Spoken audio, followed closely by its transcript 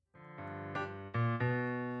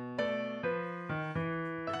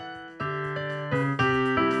Hey,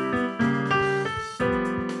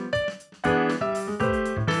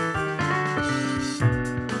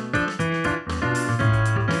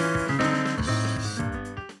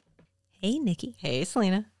 Nikki. Hey,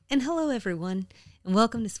 Selena. And hello, everyone. And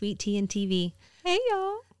welcome to Sweet Tea and TV. Hey,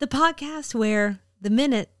 y'all. The podcast where the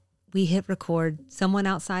minute we hit record, someone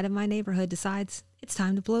outside of my neighborhood decides it's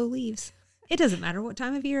time to blow leaves. It doesn't matter what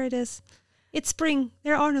time of year it is. It's spring.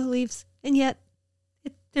 There are no leaves. And yet,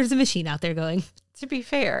 there's a machine out there going. To be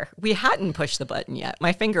fair, we hadn't pushed the button yet.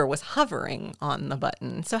 My finger was hovering on the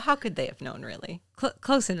button. So how could they have known, really?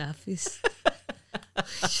 Close enough.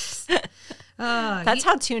 That's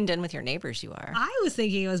how tuned in with your neighbors you are. I was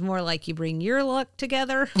thinking it was more like you bring your luck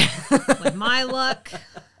together with my luck,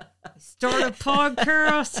 start a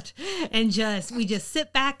podcast, and we just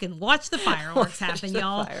sit back and watch the fireworks happen,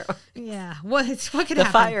 y'all. Yeah, what could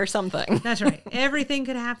happen? Fire something. That's right. Everything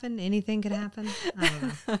could happen. Anything could happen. I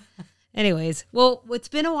don't know. Anyways, well, it's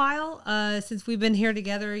been a while since we've been here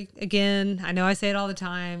together again. I know I say it all the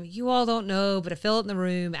time. You all don't know, but I feel it in the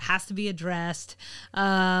room. It has to be addressed.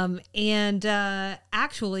 And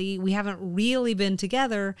actually, we haven't really been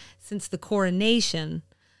together since the coronation.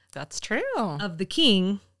 That's true. Of the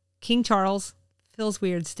king, King Charles. Feels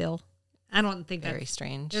weird still. I don't think very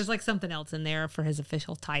strange. There's like something else in there for his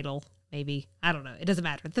official title. Maybe. I don't know. It doesn't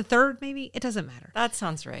matter. The third, maybe? It doesn't matter. That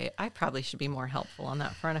sounds right. I probably should be more helpful on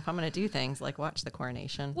that front if I'm going to do things like watch the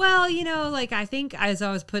coronation. Well, I think as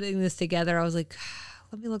I was putting this together, I was like,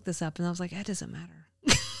 let me look this up. And I was like, it doesn't matter.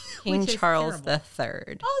 King Charles III.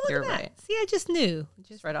 Oh, look You're at that. right. See, I just knew.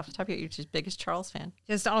 Just right off the top of your, you're just biggest Charles fan.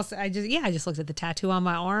 I just looked at the tattoo on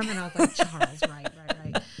my arm and I was like, Charles, right.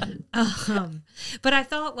 But I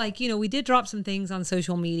thought we did drop some things on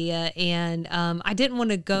social media and I didn't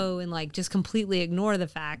want to go and just completely ignore the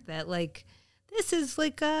fact that this is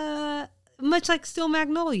much like Steel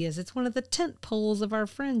Magnolias. It's one of the tent poles of our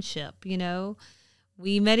friendship,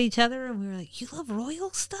 We met each other and we were like, you love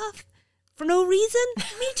royal stuff? For no reason?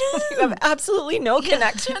 Me too. You have absolutely no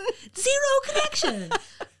connection. Zero connection.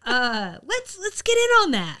 Let's get in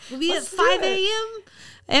on that. We'll be at 5 a.m.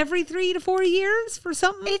 every 3 to 4 years for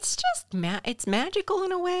something. It's just it's magical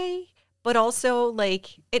in a way, but also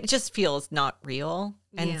it just feels not real.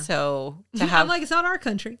 And so to have it's not our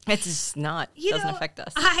country. It's just not. Doesn't affect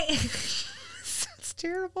us. It's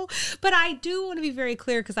terrible. But I do want to be very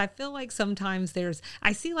clear because I feel like sometimes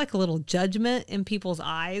I see a little judgment in people's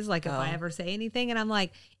eyes. If I ever say anything and I'm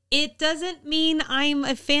like, it doesn't mean I'm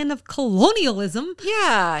a fan of colonialism.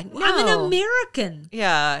 Yeah. No. I'm an American.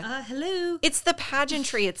 Yeah. Hello. It's the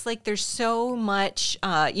pageantry. It's there's so much,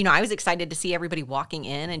 I was excited to see everybody walking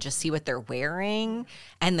in and just see what they're wearing.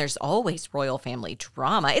 And there's always royal family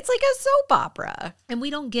drama. It's like a soap opera. And we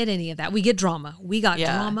don't get any of that. We get drama. We got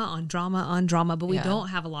drama on drama on drama, but we don't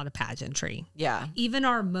have a lot of pageantry. Yeah. Even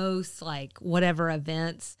our most whatever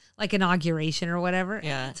events, like inauguration or whatever.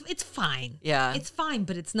 Yeah. It's fine. Yeah. It's fine,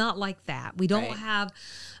 but it's not like that. We don't have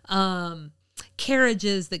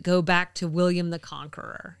carriages that go back to William the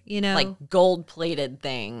Conqueror, like gold-plated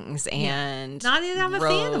things and not that I'm robes. A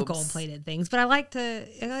fan of gold-plated things, but I like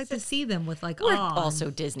to see them with we're also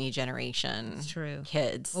Disney generation. It's true.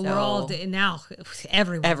 Kids. Well, so we're all now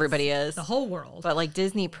everybody is the whole world, but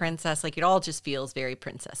Disney princess, it all just feels very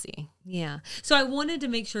princessy. Yeah. So I wanted to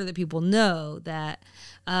make sure that people know that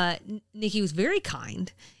Nikki was very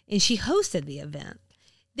kind and she hosted the event.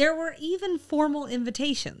 There were even formal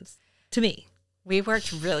invitations to me.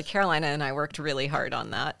 Carolina and I worked really hard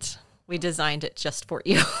on that. We designed it just for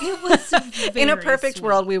you. It was in a perfect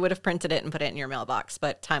world, we would have printed it and put it in your mailbox,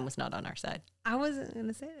 but time was not on our side. I wasn't going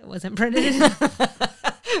to say it wasn't printed.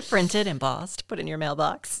 Printed, embossed, put in your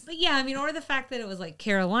mailbox. But yeah, or the fact that it was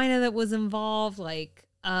Carolina that was involved.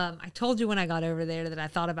 I told you when I got over there that I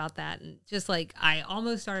thought about that and just I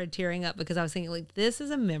almost started tearing up because I was thinking this is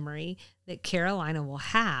a memory that Carolina will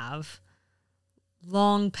have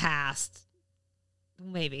long past.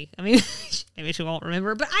 Maybe. Maybe she won't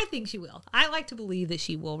remember, but I think she will. I like to believe that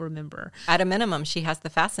she will remember. At a minimum, she has the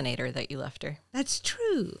fascinator that you left her. That's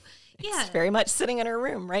true. It's very much sitting in her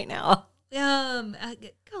room right now. I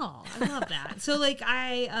love that. So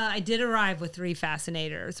I did arrive with 3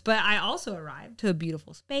 fascinators, but I also arrived to a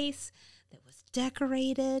beautiful space that was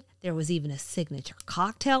decorated. There was even a signature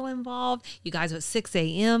cocktail involved. You guys were at 6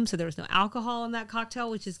 a.m., so there was no alcohol in that cocktail,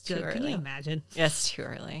 which is good. Can you imagine? Yes, too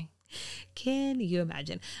early. Can you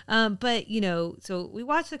imagine? But so we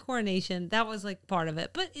watched the coronation. That was like part of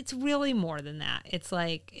it, but it's really more than that. It's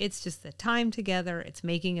like, it's just the time together. It's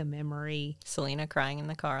making a memory. Selena crying in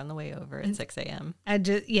the car on the way over at 6 a.m. And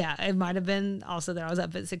it might have been also there. I was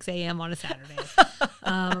up at 6 a.m. on a Saturday.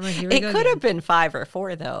 It could have been 5 or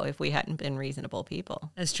 4 though, if we hadn't been reasonable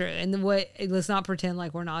people. That's true. And let's not pretend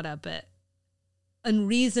like we're not up at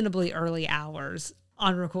unreasonably early hours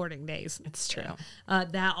on recording days. It's true.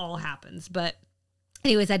 That all happens. But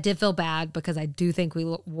anyways, I did feel bad because I do think we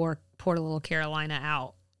wore poor little Carolina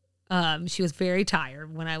out. She was very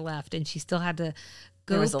tired when I left, and she still had to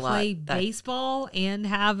go play baseball and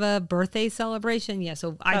have a birthday celebration. Yeah,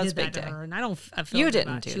 so I did that to her, and I feel you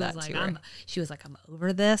didn't do that to her. She was like, I'm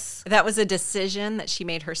over this. That was a decision that she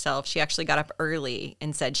made herself. She actually got up early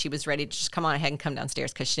and said she was ready to just come on ahead and come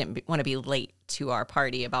downstairs because she didn't want to be late to our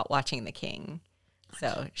party about watching the King.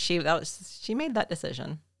 So she made that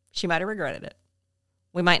decision. She might have regretted it.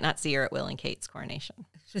 We might not see her at Will and Kate's coronation.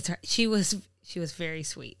 That's right. She was very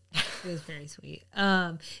sweet. She was very sweet.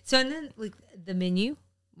 So and then like the menu,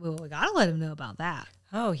 we gotta let them know about that.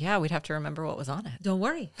 Oh yeah, we'd have to remember what was on it. Don't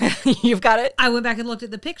worry, you've got it. I went back and looked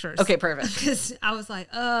at the pictures. Okay, perfect. Because I was like,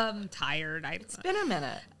 I'm tired. It's been a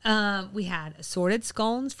minute. We had assorted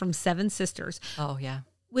scones from Seven Sisters. Oh yeah,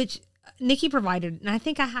 which Nikki provided, and I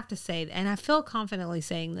think I have to say, and I feel confidently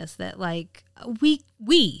saying this, that like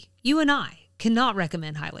you and I cannot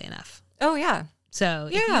recommend highly enough. Oh yeah. So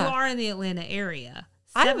if you are in the Atlanta area,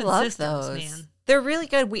 Seven I love Sisters, those. man. They're really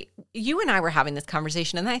good. You and I were having this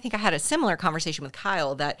conversation, and then I think I had a similar conversation with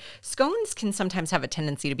Kyle that scones can sometimes have a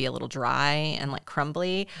tendency to be a little dry and like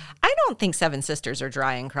crumbly. I don't think Seven Sisters are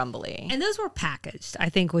dry and crumbly. And those were packaged, I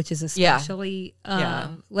think, which is especially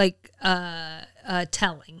telling.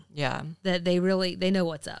 Yeah, that they know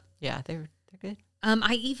what's up. Yeah, they're good.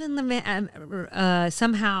 I even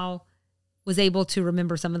somehow was able to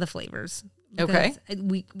remember some of the flavors. Okay,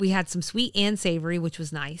 we had some sweet and savory, which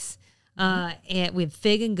was nice. And we had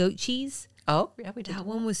fig and goat cheese. Oh, yeah, we did. That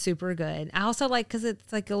one was super good. I also like because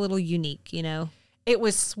it's like a little unique, It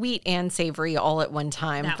was sweet and savory all at one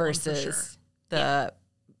time versus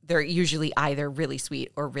they're usually either really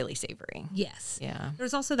sweet or really savory. Yes. Yeah.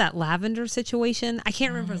 There's also that lavender situation. I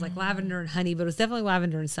can't remember if it was like lavender and honey, but it was definitely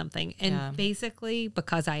lavender and something. And basically,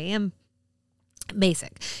 because I am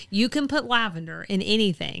basic, you can put lavender in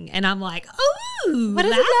anything, and I'm like, oh, what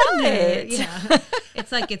is lavender? It? Yeah,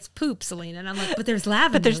 it's like it's poop, Selena, and I'm like, but there's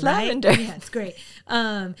lavender. But there's lavender. Right? Yeah, it's great.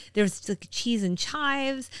 There was like cheese and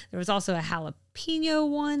chives. There was also a jalapeno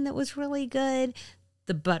one that was really good.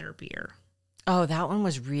 The butter beer. Oh, that one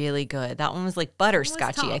was really good. That one was like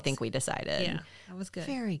butterscotchy, I think we decided. Yeah, that was good.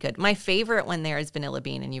 Very good. My favorite one there is vanilla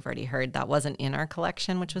bean, and you've already heard that wasn't in our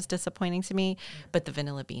collection, which was disappointing to me. But the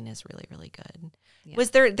vanilla bean is really, really good. Yeah.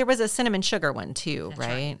 Was there was a cinnamon sugar one too, That's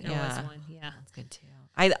right? There was one. Yeah, that's good too.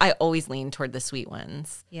 I always lean toward the sweet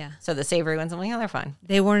ones. Yeah. So the savory ones, I'm like, they're fine.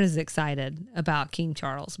 They weren't as excited about King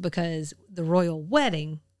Charles because the royal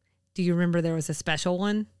wedding. Do you remember there was a special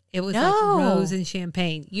one? It was like rose and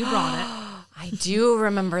champagne. You brought it. I do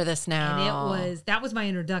remember this now. And that was my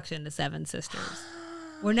introduction to Seven Sisters.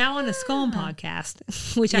 We're now on a scone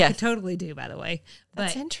podcast, which I could totally do, by the way. But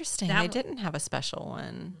that's interesting. They didn't have a special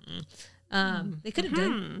one. They could have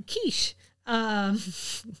done quiche.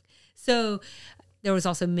 So there was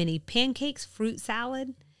also mini pancakes, fruit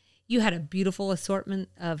salad. You had a beautiful assortment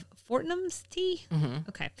of Fortnum's tea. Mm-hmm.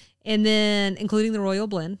 Okay. And then including the Royal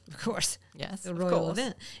Blend, of course. Yes, the Royal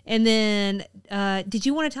event. And then did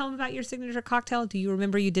you want to tell them about your signature cocktail? Do you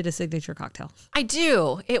remember you did a signature cocktail? I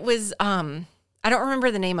do. It was, I don't remember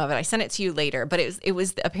the name of it. I sent it to you later, but it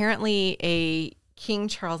was apparently a King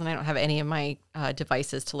Charles, and I don't have any of my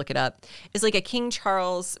devices to look it up. It's like a King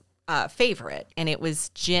Charles favorite, and it was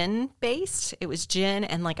gin based. It was gin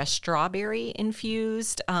and like a strawberry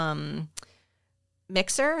infused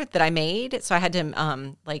mixer that I made. So I had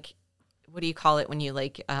to what do you call it when you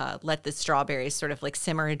let the strawberries sort of like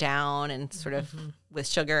simmer down and sort of with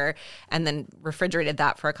sugar, and then refrigerated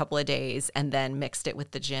that for a couple of days, and then mixed it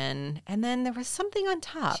with the gin, and then there was something on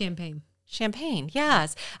top. Champagne,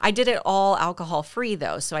 yes. I did it all alcohol free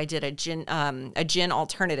though, so I did a gin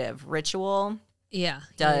alternative. Ritual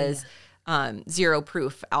does 0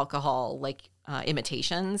 proof alcohol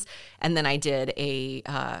imitations, and then I did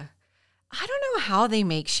I don't know how they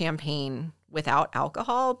make champagne without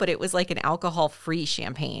alcohol, but it was like an alcohol-free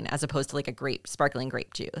champagne as opposed to like a sparkling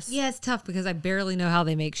grape juice. Yeah, it's tough because I barely know how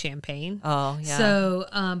they make champagne. Oh, yeah. So,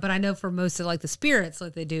 but I know for most of like the spirits,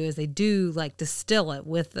 what they do is they do like distill it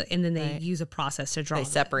and then they use a process to draw They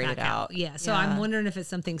separate it back out. Yeah. So I'm wondering if it's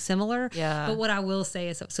something similar. Yeah. But what I will say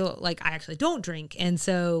is, so like I actually don't drink, and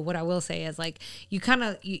so what I will say is like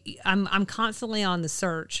I'm constantly on the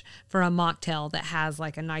search for a mocktail that has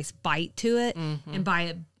like a nice bite to it, and by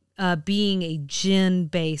it. Being a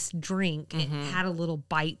gin-based drink, it had a little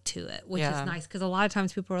bite to it, which is nice because a lot of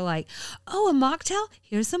times people are like, "Oh, a mocktail?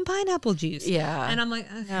 Here's some pineapple juice." Yeah, and I'm like,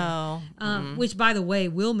 okay. No. Which, by the way,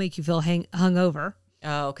 will make you feel hungover.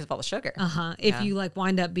 Oh, because of all the sugar. If you like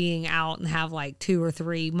wind up being out and have like 2 or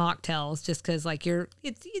 3 mocktails, just because like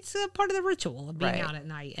it's a part of the ritual of being out at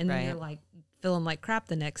night, and then you're like feeling like crap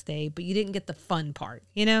the next day, but you didn't get the fun part,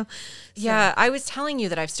 you know? So. Yeah, I was telling you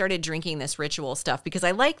that I've started drinking this ritual stuff because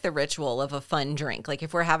I like the ritual of a fun drink. Like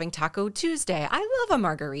if we're having Taco Tuesday, I love a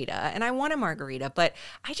margarita and I want a margarita, but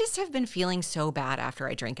I just have been feeling so bad after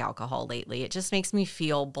I drink alcohol lately. It just makes me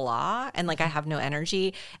feel blah and like I have no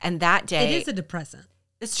energy. And that day... It is a depressant.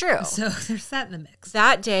 It's true. So there's that in the mix.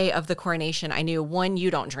 That day of the coronation, I knew 1,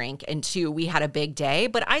 you don't drink, and 2, we had a big day,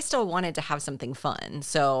 but I still wanted to have something fun.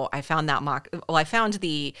 So I found I found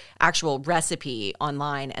the actual recipe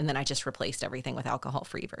online, and then I just replaced everything with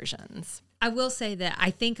alcohol-free versions. I will say that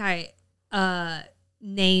I think I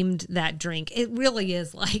named that drink. It really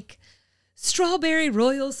is like Strawberry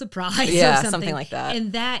Royal Surprise or something like that.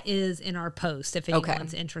 And that is in our post if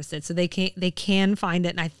anyone's interested. So they can find it.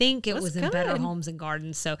 And I think it was in Better Homes and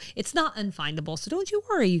Gardens. So it's not unfindable. So don't you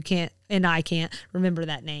worry. You can't, and I can't remember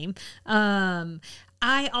that name.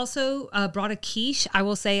 I also brought a quiche. I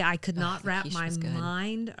will say I could not wrap my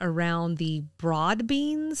mind around the broad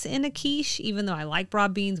beans in a quiche, even though I like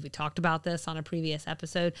broad beans. We talked about this on a previous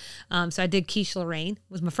episode. So I did quiche Lorraine. It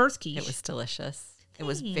was my first quiche. It was delicious. It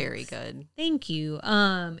was very good. Thank you.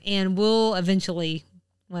 And we'll eventually,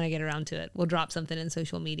 when I get around to it, we'll drop something in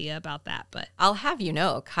social media about that. But I'll have you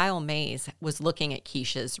know, Kyle Mays was looking at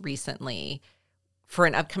quiches recently for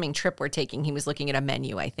an upcoming trip we're taking. He was looking at a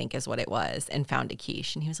menu, I think is what it was, and found a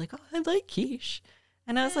quiche. And he was like, "Oh, I like quiche."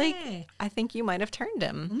 And I was like, I think you might have turned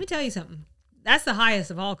him. Let me tell you something. That's the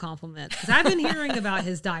highest of all compliments, because I've been hearing about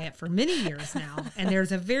his diet for many years now, and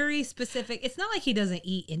there's a very specific. It's not like he doesn't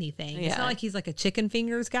eat anything. Yeah. It's not like he's like a chicken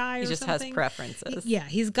fingers guy. He just has preferences.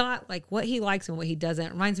 He's got like what he likes and what he doesn't.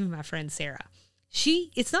 It reminds me of my friend Sarah.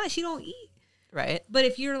 It's not she don't eat, right? But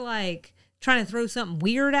if you're like trying to throw something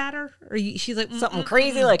weird at her, or she's like something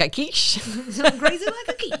crazy like a quiche, something crazy like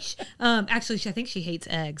a quiche. Actually, I think she hates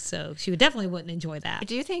eggs, so she definitely wouldn't enjoy that.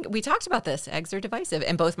 Do you think we talked about this? Eggs are divisive,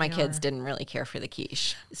 and both my kids didn't really care for the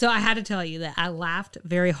quiche. So I had to tell you that I laughed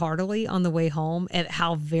very heartily on the way home at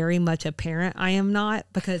how very much a parent I am not,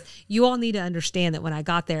 because you all need to understand that when I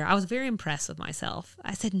got there, I was very impressed with myself.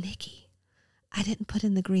 I said, "Nikki, I didn't put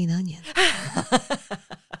in the green onion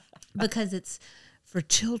because it's for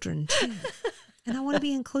children too, and I want to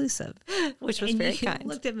be inclusive." Which was very kind. You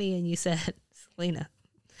looked at me and you said, "Selena,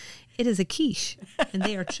 it is a quiche, and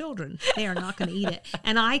they are children. They are not going to eat it."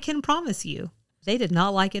 And I can promise you, they did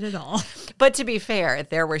not like it at all. But to be fair,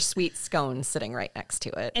 there were sweet scones sitting right next to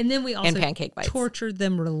it. And then we also pancake bites. Tortured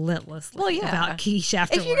them relentlessly about quiche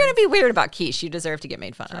afterwards. If you're going to be weird about quiche, you deserve to get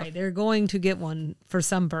made fun of. Right, they're going to get one for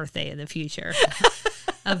some birthday in the future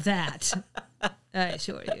of that. I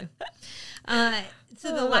assure you.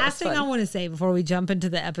 So the last thing I want to say before we jump into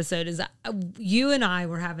the episode is you and I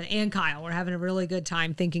and Kyle were having a really good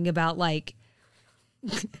time thinking about like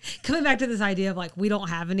coming back to this idea of like we don't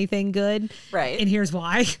have anything good, right? And here's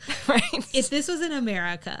why. Right. If this was in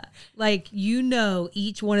America, like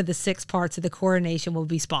each one of the 6 parts of the coronation will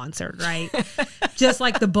be sponsored, right? Just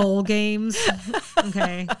like the bowl games,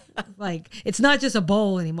 okay? Like it's not just a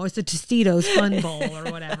bowl anymore; it's the Tostitos Fun Bowl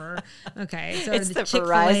or whatever. Okay, so it's the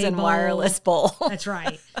Verizon bowl. Wireless Bowl. That's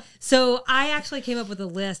right. So I actually came up with a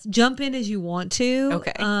list. Jump in as you want to,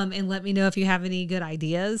 okay? And let me know if you have any good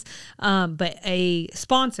ideas. But a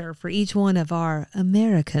sponsor for each one of our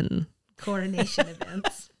American coronation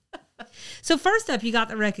events. So first up, you got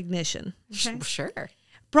the recognition. Okay? Sure.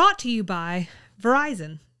 Brought to you by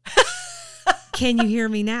Verizon. Can you hear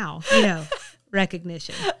me now?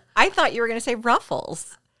 Recognition. I thought you were going to say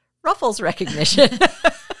Ruffles. Ruffles recognition.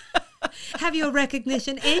 Have your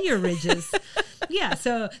recognition and your ridges. Yeah,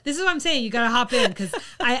 so this is what I'm saying. You got to hop in because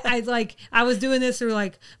I was doing this through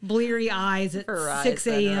like bleary eyes at Verizon 6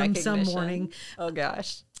 a.m. some morning. Oh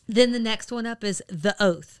gosh. Then the next one up is The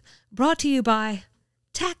Oath, brought to you by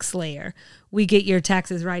TaxSlayer. We get your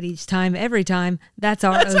taxes right each time, every time. That's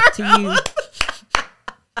our oath to you.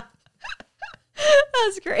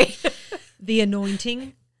 That's great. The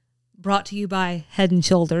Anointing, brought to you by Head and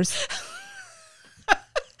Shoulders.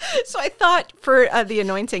 So I thought for the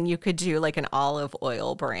Anointing, you could do like an olive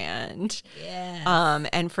oil brand. Yeah.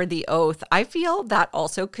 And for the Oath, I feel that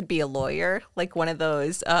also could be a lawyer, like one of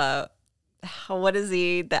those. What is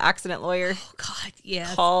the accident lawyer? Oh God,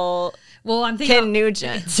 yes. Well, I'm thinking Ken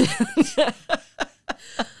Nugent.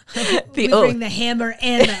 we Oath. bring the hammer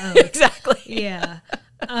and the oath. Exactly. Yeah.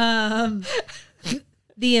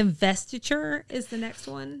 The Investiture is the next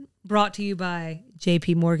one, brought to you by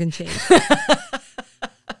J.P. Morgan Chase.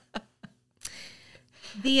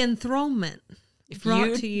 The Enthronement,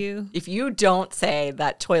 brought to you. If you don't say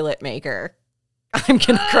that toilet maker, I'm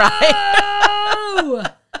gonna cry.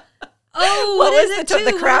 Oh, what is was it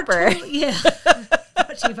the too? crapper? Yeah,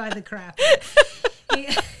 brought to you by the crapper.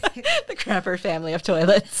 Yeah. The crapper family of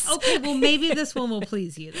toilets. Okay, well, maybe this one will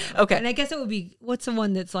please you, though. Okay. And I guess it would be, what's the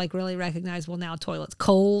one that's like really recognizable now? Toilets.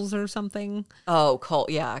 Coles or something? Oh, Cole.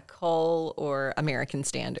 Yeah, Cole or American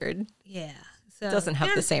Standard. Yeah. So Doesn't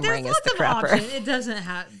have the same ring as lots the of crapper. options. It doesn't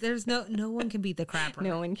have, there's no one can beat the crapper.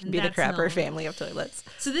 No one can And be the that's crapper known. family of toilets.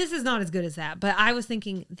 So this is not as good as that, but I was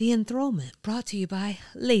thinking The Enthronement, brought to you by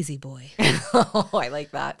Lazy Boy. Oh, I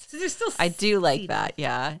like that. So there's still I do like seating. that.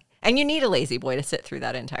 Yeah. And you need a lazy boy to sit through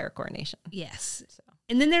that entire coronation. Yes.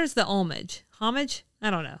 And then there's the homage. Homage?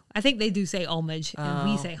 I don't know. I think they do say homage, and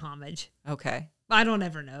we say homage. Okay. I don't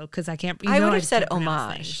ever know because I can't. I would have just said can't pronounce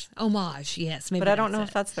homage. things. Homage, yes. Maybe But I don't know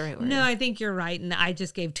if that's the right word. No, I think you're right, and I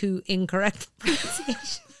just gave two incorrect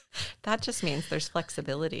pronunciations. That just means there's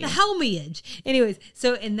flexibility. The helmiage. Anyways,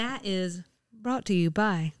 so, and that is brought to you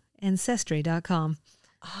by Ancestry.com.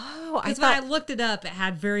 Oh, I Because when I thought looked it up, it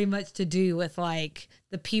had very much to do with like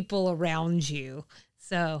the people around you.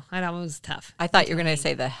 So I know it was tough. you were going to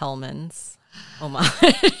say the Hellmans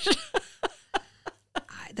homage.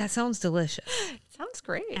 That sounds delicious. Sounds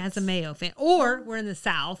great. As a Mayo fan. Or we're in the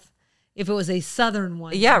South. If it was a Southern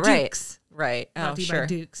one. Yeah, right. Dukes. Right. Brought Oh, to you sure. by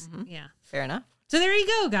Dukes. Yeah. Fair enough. So there you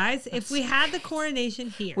go, guys. If we had the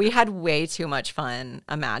coronation here. We had way too much fun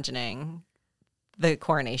imagining the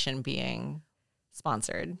coronation being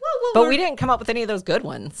sponsored. But we didn't come up with any of those good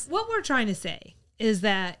ones. What we're trying to say is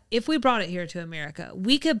that if we brought it here to America,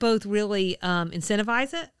 we could both really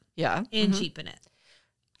incentivize it Yeah. and cheapen it.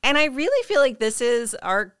 And I really feel like this is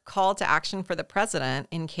our call to action for the president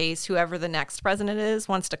in case whoever the next president is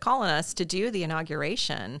wants to call on us to do the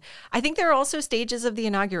inauguration. I think there are also stages of the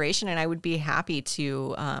inauguration, and I would be happy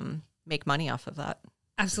to make money off of that.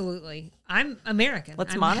 Absolutely. I'm American.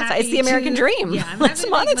 Let's I'm monetize. happy It's the American dream. Yeah, I'm Let's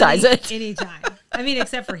happy to make monetize money it. anytime. I mean,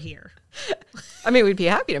 except for here. I mean, we'd be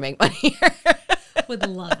happy to make money here. Would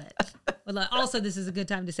love it. Also, this is a good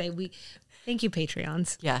time to say thank you,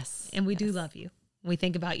 Patreons. Yes. And we do love you. We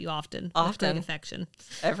think about you often. With great affection.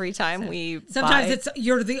 Every time Sometimes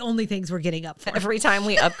you're the only things we're getting up for. Every time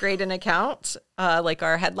we upgrade an account, like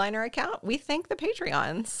our headliner account, we thank the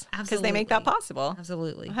Patreons because they make that possible.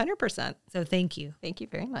 Absolutely. 100%. So thank you. Thank you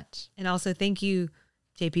very much. And also thank you,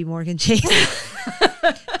 JP Morgan Chase.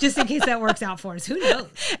 Just in case that works out for us. Who knows?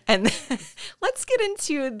 And let's get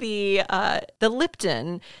into the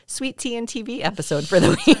Lipton Sweet Tea and TV episode for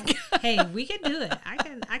the week. Hey, we can do it.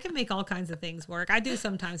 I can make all kinds of things work. I do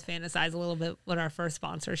sometimes fantasize a little bit what our first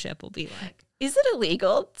sponsorship will be like. Is it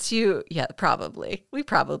illegal to, probably. We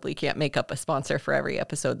probably can't make up a sponsor for every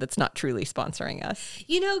episode that's not truly sponsoring us.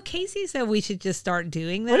 You know, Casey said we should just start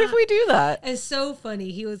doing that. What if we do that? It's so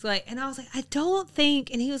funny. He was like, and I was like, I don't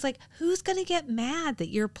think, and he was like, who's going to get mad that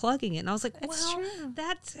you're plugging it? And I was like,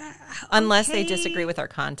 that's Unless they okay. disagree with our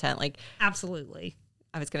content. Like, absolutely.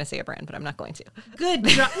 I was going to say a brand, but I'm not going to. Good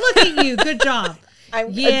job. Look at you. Good job.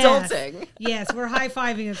 I'm adulting. Yes, we're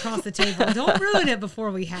high-fiving across the table. Don't ruin it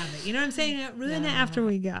before we have it. You know what I'm saying? Ruin it after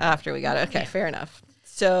we got it. After we got it. Okay, fair enough.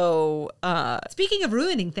 So, speaking of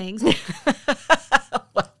ruining things.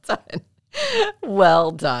 Well done.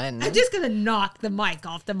 Well done. I'm just going to knock the mic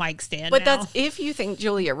off the mic stand But now. that's if you think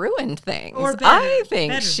Julia ruined things. Or better, I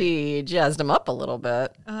think better. she jazzed them up a little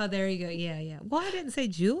bit. Oh, there you go. Yeah. Well, I didn't say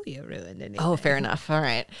Julia ruined anything. Oh, fair enough. All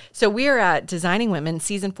right. So we are at Designing Women,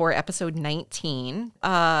 Season 4, Episode 19.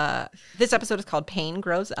 This episode is called Payne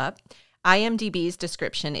Grows Up. IMDb's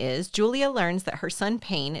description is, Julia learns that her son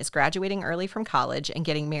Payne is graduating early from college and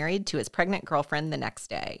getting married to his pregnant girlfriend the next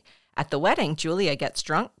day. At the wedding, Julia gets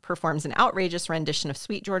drunk, performs an outrageous rendition of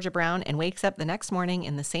Sweet Georgia Brown, and wakes up the next morning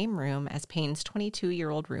in the same room as Payne's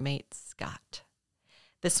 22-year-old roommate, Scott.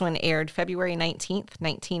 This one aired February 19th,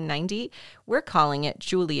 1990. We're calling it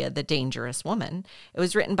Julia the Dangerous Woman. It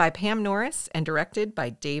was written by Pam Norris and directed by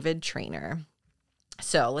David Traynor.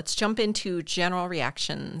 So let's jump into general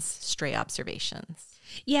reactions, stray observations.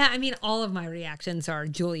 Yeah, I mean, all of my reactions are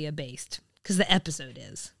Julia based because the episode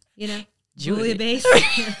is, Julia based.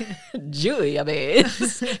 Julia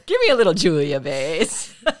base. Give me a little Julia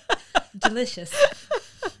base. Delicious.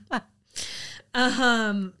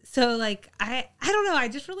 So like I don't know, I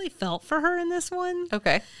just really felt for her in this one.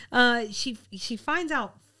 Okay. She finds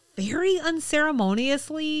out very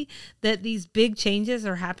unceremoniously that these big changes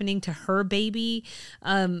are happening to her baby.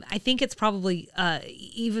 I think it's probably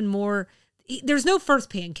even more. There's no first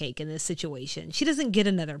pancake in this situation. She doesn't get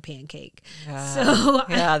another pancake. So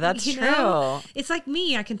yeah, that's true. It's like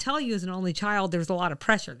me. I can tell you as an only child, there's a lot of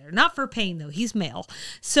pressure there. Not for Payne though. He's male.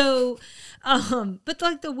 So, but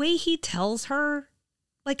like the way he tells her,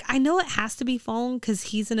 like I know it has to be phone because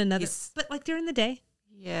he's in another. But like during the day.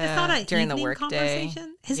 Yeah. It's not a during the evening work conversation.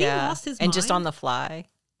 day. Has he lost his mind? And just on the fly.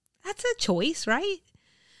 That's a choice, right?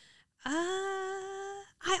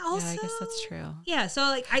 I also, I guess that's true. Yeah, so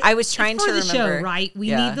like I was trying to remember. Show, right?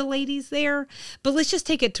 We need the ladies there, but let's just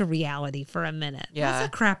take it to reality for a minute. Yeah, that's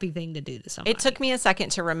a crappy thing to do to somebody. It took me a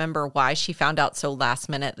second to remember why she found out so last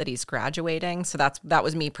minute that he's graduating. So that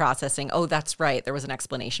was me processing. Oh, that's right. There was an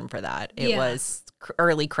explanation for that. It was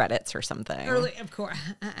early credits or something. Early, of course.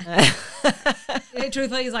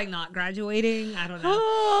 Truthfully, he's like not graduating. I don't know.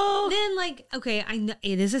 Oh. Then like, okay, I know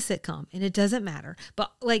it is a sitcom and it doesn't matter,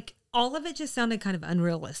 but like. All of it just sounded kind of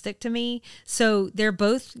unrealistic to me. So they're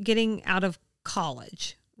both getting out of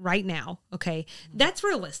college right now. Okay. That's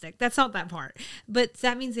realistic. That's not that part. But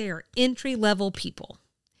that means they are entry-level people.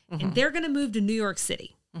 Mm-hmm. And they're going to move to New York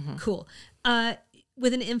City. Mm-hmm. Cool.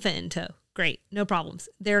 With an infant in tow. Great. No problems.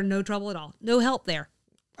 They're no trouble at all. No help there.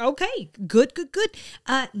 Okay, good.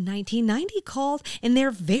 1990 called, and they're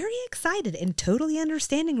very excited and totally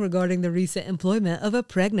understanding regarding the recent employment of a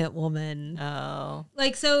pregnant woman. Oh.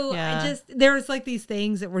 Like, so there was like these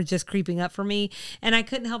things that were just creeping up for me, and I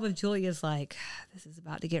couldn't help if Julia's like, this is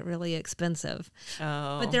about to get really expensive.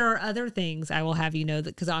 Oh. But there are other things I will have you know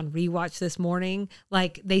that because on rewatch this morning,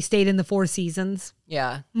 like they stayed in the Four Seasons.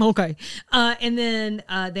 Yeah. Okay. And then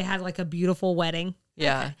they had like a beautiful wedding.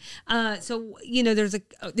 Yeah. Okay. So,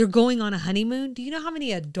 they're going on a honeymoon. Do you know how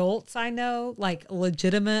many adults I know, like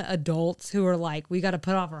legitimate adults who are like, we got to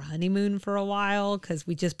put off our honeymoon for a while because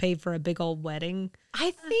we just paid for a big old wedding?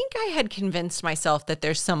 I think I had convinced myself that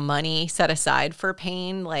there's some money set aside for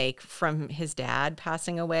Payne, like from his dad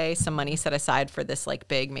passing away, some money set aside for this like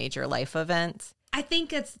big major life event. I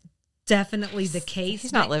think it's definitely the case.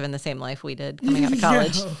 He's not living the same life we did coming out of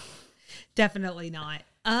college. No, definitely not.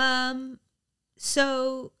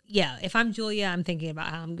 So, yeah, if I'm Julia, I'm thinking about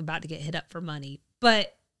how I'm about to get hit up for money.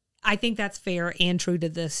 But I think that's fair and true to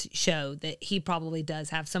this show that he probably does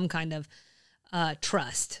have some kind of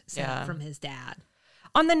trust from his dad.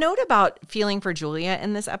 On the note about feeling for Julia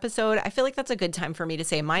in this episode, I feel like that's a good time for me to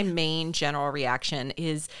say my main general reaction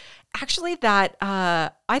is actually that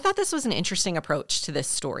I thought this was an interesting approach to this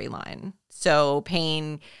storyline. So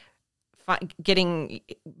Payne I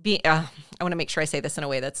want to make sure I say this in a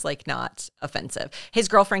way that's like not offensive. His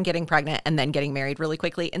girlfriend getting pregnant and then getting married really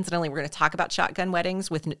quickly. Incidentally, we're going to talk about shotgun weddings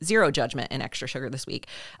with zero judgment and extra sugar this week.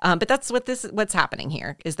 But that's what's happening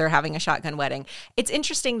here is they're having a shotgun wedding. It's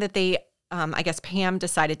interesting that they, I guess Pam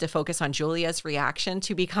decided to focus on Julia's reaction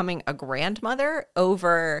to becoming a grandmother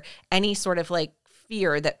over any sort of like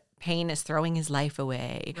fear that Payne is throwing his life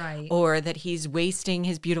away, right, or that he's wasting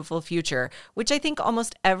his beautiful future, which I think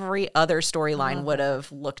almost every other storyline would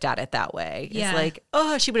have looked at it that way. Yeah. It's like,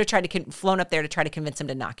 oh, she would have tried to flown up there to try to convince him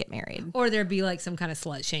to not get married. Or there'd be like some kind of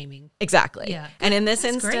slut shaming. Exactly. Yeah. And in this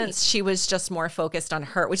instance, she was just more focused on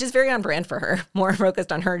her, which is very on brand for her, more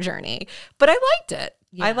focused on her journey. But I liked it.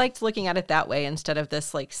 Yeah. I liked looking at it that way instead of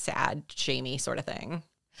this like sad, shamey sort of thing.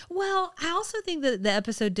 Well, I also think that the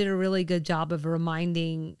episode did a really good job of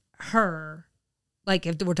reminding her, like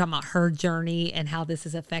if we're talking about her journey and how this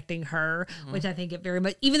is affecting her, which I think it very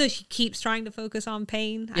much, even though she keeps trying to focus on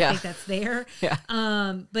Payne, I think that's there. Yeah.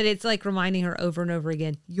 But it's like reminding her over and over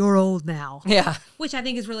again, you're old now. Yeah. Which I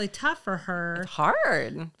think is really tough for her. It's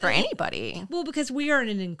hard for anybody. Well, because we are in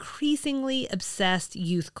an increasingly obsessed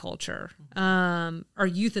youth culture, or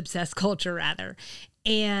youth obsessed culture rather.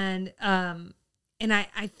 And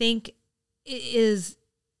I think it is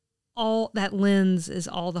all that lens is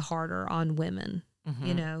all the harder on women.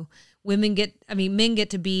 Men get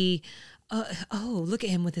to be, oh, look at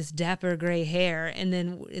him with his dapper gray hair. And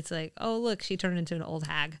then it's like, oh, look, she turned into an old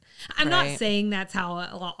hag. I'm not saying that's how it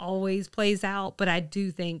always plays out, but I do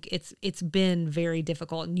think it's been very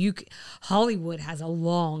difficult. And Hollywood has a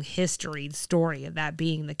long story of that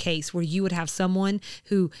being the case, where you would have someone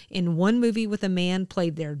who in one movie with a man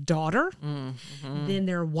played their daughter, then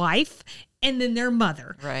their wife, and then their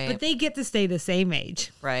mother. Right. But they get to stay the same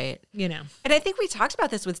age. Right. You know. And I think we talked about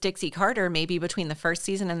this with Dixie Carter, maybe between the first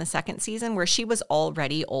season and the second season, where she was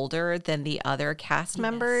already older than the other cast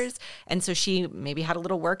members. And so she maybe had a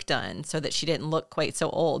little work done so that she didn't look quite so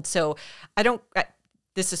old. So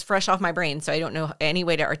this is fresh off my brain, so I don't know any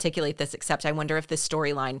way to articulate this, except I wonder if this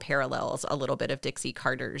storyline parallels a little bit of Dixie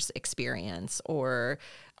Carter's experience, or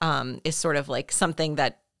is sort of like something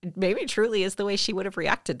that maybe truly is the way she would have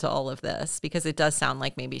reacted to all of this, because it does sound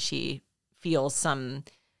like maybe she feels some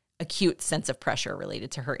acute sense of pressure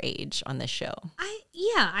related to her age on this show.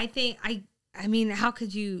 I mean, how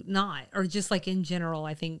could you not? Or just like in general,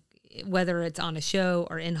 I think whether it's on a show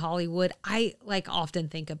or in Hollywood, I like often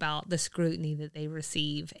think about the scrutiny that they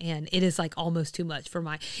receive, and it is like almost too much for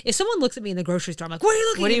if someone looks at me in the grocery store, I'm like, what are you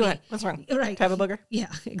looking at? What do you want? What's wrong? Right. Do I have a booger?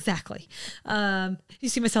 Yeah, exactly. You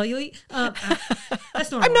see my cellulite? That's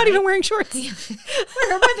normal. I'm not even wearing shorts.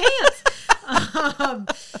 Where are my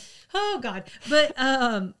pants? Oh God. But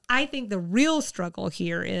I think the real struggle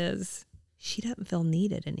here is she doesn't feel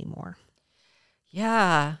needed anymore.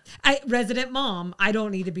 Yeah. Resident mom, I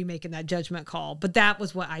don't need to be making that judgment call, but that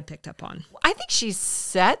was what I picked up on. I think she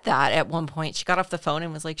said that at one point. She got off the phone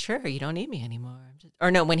and was like, sure, you don't need me anymore.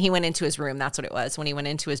 Or no, when he went into his room, that's what it was. When he went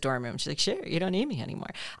into his dorm room, she's like, sure, you don't need me anymore.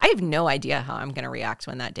 I have no idea how I'm going to react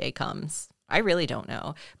when that day comes. I really don't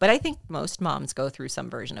know. But I think most moms go through some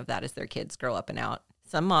version of that as their kids grow up and out.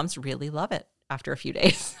 Some moms really love it after a few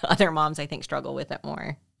days. Other moms, I think, struggle with it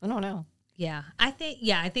more. I don't know. Yeah,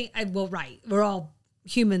 right. We're all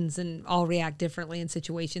humans and all react differently in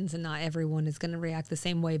situations, and not everyone is going to react the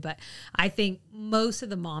same way. But I think most of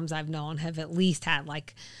the moms I've known have at least had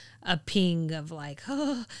like a ping of like,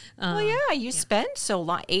 you spend so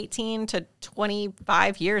long, 18 to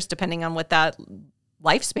 25 years, depending on what that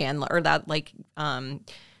lifespan or that like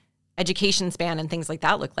education span and things like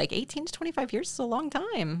that look like. 18 to 25 years is a long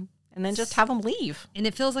time. And then just have them leave. And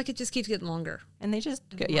it feels like it just keeps getting longer. And they just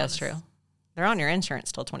go, yeah, it's true. They're on your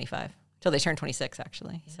insurance till 25. Till they turn 26,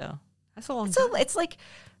 actually. Yeah. So that's a long time. It's like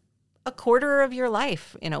a quarter of your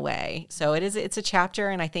life in a way. So it's a chapter,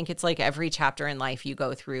 and I think it's like every chapter in life you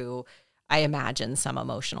go through, I imagine, some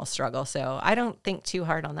emotional struggle. So I don't think too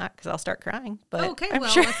hard on that because I'll start crying. But okay,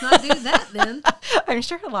 let's not do that then. I'm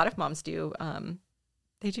sure a lot of moms do.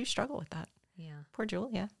 They do struggle with that. Yeah. Poor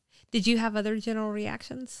Julia. Did you have other general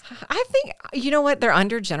reactions? I think, you know what? They're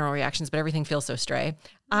under general reactions, but everything feels so stray.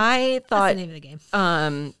 I thought... That's the name of the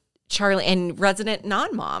game. Charlie and resident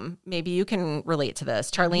non-mom, maybe you can relate to this.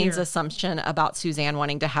 Charlene's assumption about Suzanne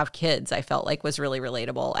wanting to have kids, I felt like was really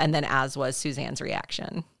relatable. And then as was Suzanne's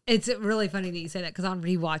reaction. It's really funny that you say that because on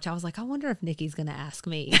rewatch, I was like, I wonder if Nikki's going to ask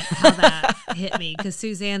me how that hit me. Because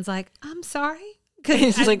Suzanne's like, I'm sorry.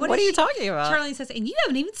 She's like, what are you talking about? Charlene says, and you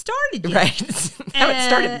haven't even started yet. Right. Haven't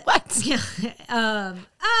started what? Yeah.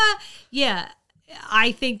 Yeah.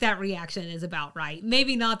 I think that reaction is about right.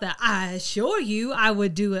 Maybe not that I assure you I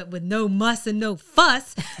would do it with no muss and no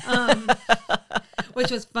fuss,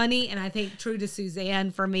 which was funny. And I think true to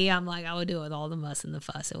Suzanne, for me, I'm like, I would do it with all the muss and the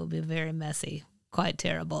fuss. It would be very messy, quite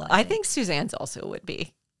terrible. I think Suzanne's also would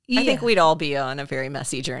be. Yeah. I think we'd all be on a very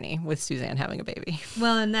messy journey with Suzanne having a baby.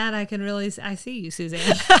 Well, in that I see you,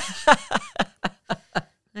 Suzanne.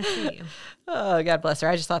 I see you. Oh, God bless her.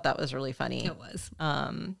 I just thought that was really funny. It was.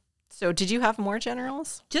 So did you have more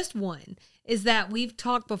generals? Just one is that we've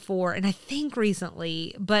talked before, and I think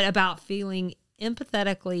recently, but about feeling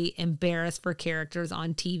empathetically embarrassed for characters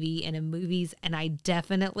on TV and in movies. And I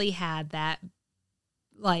definitely had that,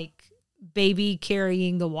 like, baby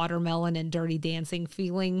carrying the watermelon and Dirty Dancing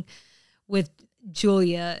feeling with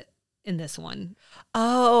Julia in this one.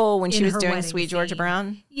 Oh, when she was doing Sweet Georgia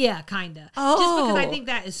Brown? Yeah, kind of. Oh. Just because I think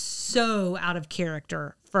that is so out of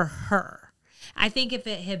character for her. I think if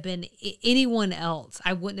it had been anyone else,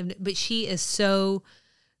 I wouldn't have, but she is so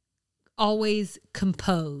always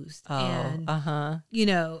composed and, you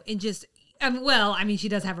know, and just, she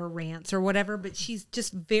does have her rants or whatever, but she's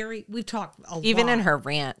just we've talked a lot. Even in her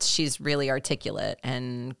rants, she's really articulate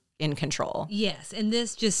and in control. Yes. And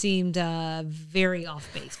this just seemed very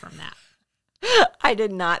off base from that. I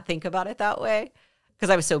did not think about it that way because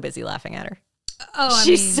I was so busy laughing at her. Oh,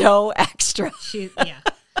 she's so extra.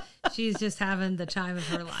 She's just having the time of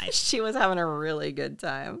her life. She was having a really good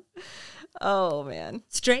time. Oh, man.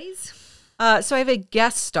 Strays? So I have a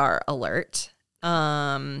guest star alert.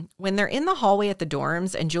 When they're in the hallway at the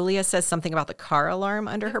dorms and Julia says something about the car alarm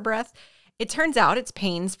under her breath, it turns out it's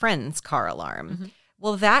Payne's friend's car alarm. Mm-hmm.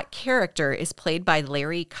 Well, that character is played by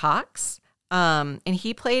Larry Cox, and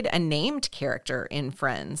he played a named character in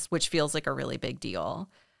Friends, which feels like a really big deal.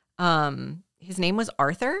 His name was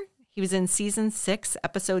Arthur. He was in season 6,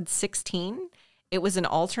 episode 16. It was an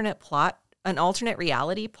alternate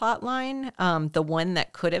reality plot line, the one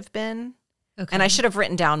that could have been. Okay. And I should have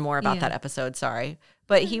written down more about that episode, sorry.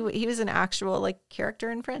 But he was an actual like character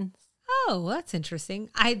in Friends. Oh, well, that's interesting.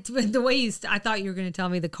 I thought you were going to tell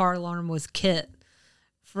me the car alarm was Kit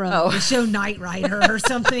from the show Knight Rider or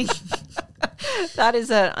something. That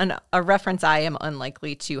is a reference I am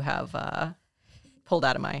unlikely to have pulled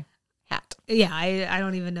out of my hat. Yeah, I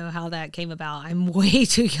don't even know how that came about. I'm way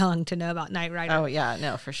too young to know about Knight Rider. Oh, yeah,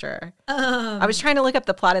 no, for sure. I was trying to look up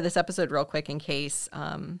the plot of this episode real quick in case.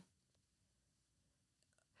 So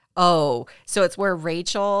it's where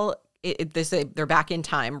Rachel... they're back in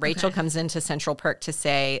time. Rachel comes into Central Perk to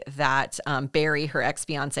say that Barry, her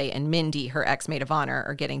ex-fiance, and Mindy, her ex-maid of honor,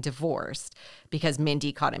 are getting divorced because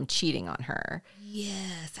Mindy caught him cheating on her.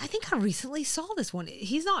 Yes. I think I recently saw this one.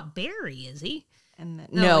 He's not Barry, is he?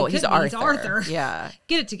 No, he's Arthur. He's Arthur. Yeah.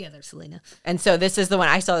 Get it together, Selena. And so this is the one,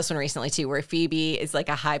 I saw this one recently too, where Phoebe is like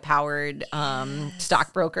a high-powered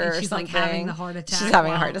stockbroker or something. She's like having the heart attack. She's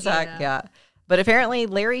having a heart attack, yeah. But apparently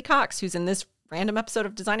Larry Cox, who's in this random episode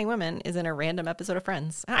of Designing Women, is in a random episode of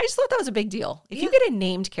Friends. And I just thought that was a big deal. If you get a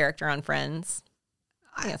named character on Friends,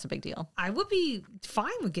 I think that's a big deal. I would be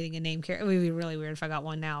fine with getting a named character. It would be really weird if I got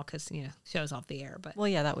one now because, show's off the air. But well,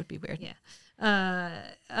 yeah, that would be weird. Yeah.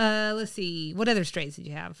 Let's see. What other strays did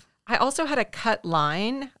you have? I also had a cut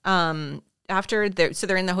line. After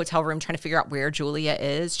they're in the hotel room trying to figure out where Julia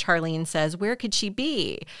is. Charlene says, "Where could she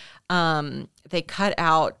be?" They cut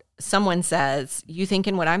out. Someone says, "You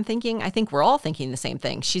thinking what I'm thinking?" I think we're all thinking the same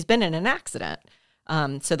thing. She's been in an accident.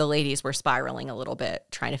 So the ladies were spiraling a little bit,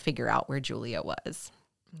 trying to figure out where Julia was.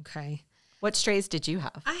 Okay. What strays did you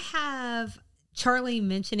have? I have Charlie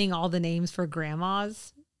mentioning all the names for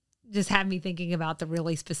grandmas. Just had me thinking about the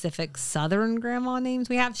really specific Southern grandma names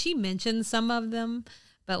we have. She mentioned some of them,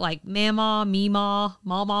 but like Mama, Mima,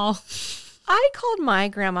 Mama. I called my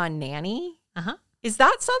grandma Nanny. Uh-huh. Is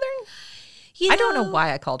that Southern? I don't know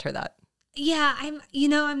why I called her that. Yeah, I'm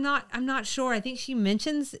not sure. I think she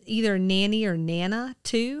mentions either Nanny or Nana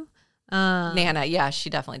too. Nana, yeah, she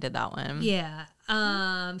definitely did that one. Yeah.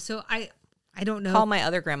 So I don't know. Call my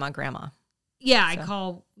other grandma Grandma. Yeah, I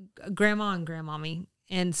call Grandma and Grandmommy.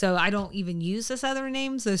 And so I don't even use the Southern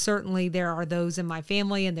names. So certainly there are those in my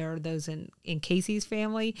family and there are those in Casey's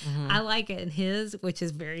family. Mm-hmm. I like it in his, which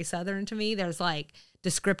is very Southern to me. There's like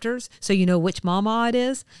descriptors. So you know which mama it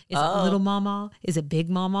is. Is it little mama? Is it big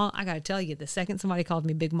mama? I got to tell you, the second somebody called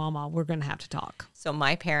me big mama, we're going to have to talk. So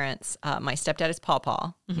my parents, my stepdad is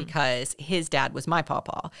Pawpaw because his dad was my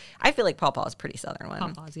Pawpaw. I feel like Pawpaw is a pretty Southern one.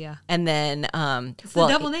 Pawpaws, yeah. And then, it's the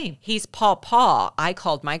double name. He's Pawpaw. I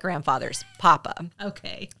called my grandfather's Papa.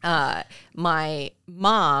 Okay. My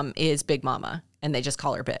mom is Big Mama, and they just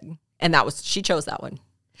call her Big. And she chose that one.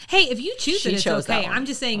 Hey, if you choose it, it's okay. I'm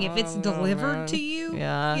just saying if it's delivered to you,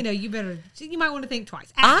 you might want to think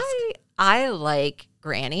twice. Ask. I like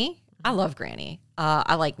Granny. I love Granny.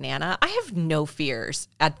 I like Nana. I have no fears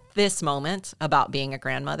at this moment about being a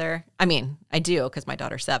grandmother. I mean, I do because my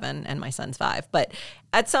daughter's 7 and my son's 5. But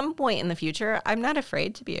at some point in the future, I'm not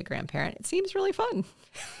afraid to be a grandparent. It seems really fun.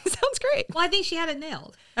 It sounds great. Well, I think she had it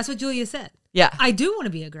nailed. That's what Julia said. Yeah. I do want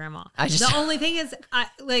to be a grandma. The only thing is, I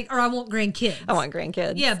want grandkids. I want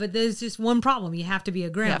grandkids. Yeah, but there's just one problem. You have to be a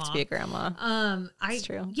grandma. You have to be a grandma. That's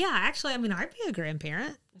true. Yeah, actually, I'd be a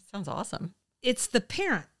grandparent. That sounds awesome. It's the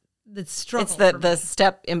parent that's struggling. It's the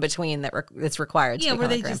step in between that's required to become where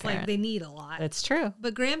they a grandparent. they need a lot. It's true.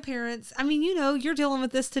 But grandparents, you're dealing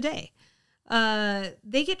with this today.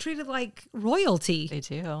 They get treated like royalty. They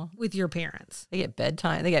do. With your parents. They get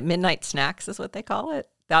bedtime. They get midnight snacks is what they call it.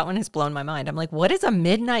 That one has blown my mind. I'm like, what is a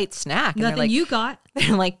midnight snack? And Nothing you got.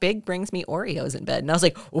 They're like, Big brings me Oreos in bed. And I was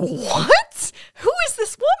like, what? Who is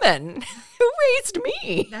this woman? Who raised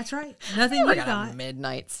me? That's right. Nothing you got. A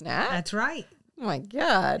midnight snack. That's right. Oh my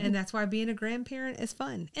God. And that's why being a grandparent is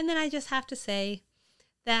fun. And then I just have to say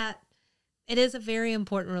that it is a very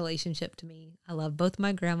important relationship to me. I love both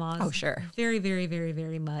my grandmas. Oh, sure. Very, very, very,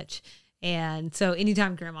 very much. And so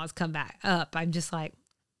anytime grandmas come back up, I'm just like,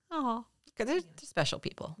 oh. They're special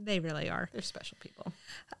people. They really are. They're special people.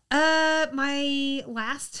 My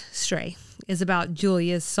last stray is about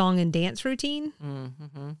Julia's song and dance routine.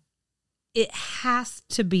 Mm-hmm. It has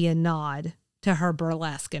to be a nod to her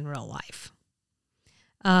burlesque in real life.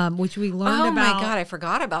 Which we learned about. Oh my God, I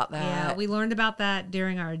forgot about that. Yeah, we learned about that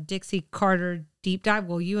during our Dixie Carter deep dive.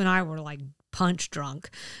 Well, you and I were like punch drunk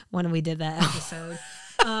when we did that episode.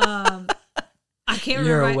 I can't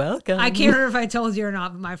remember. You're welcome. I can't remember if I told you or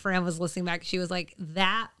not, but my friend was listening back. She was like,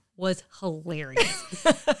 that was hilarious.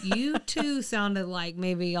 You two sounded like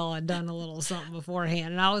maybe y'all had done a little something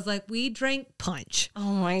beforehand. And I was like, we drank punch.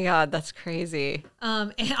 Oh my God, that's crazy.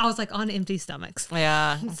 And I was like on empty stomachs.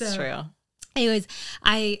 Yeah, that's true. Anyways,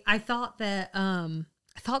 I thought that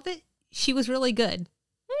she was really good.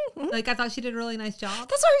 Like, I thought she did a really nice job.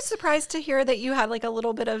 That's why I was surprised to hear that you had like a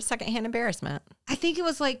little bit of secondhand embarrassment. I think it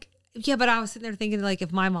was like, yeah, but I was sitting there thinking, like,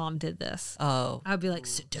 if my mom did this, I'd be like,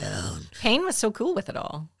 sit down. Payne was so cool with it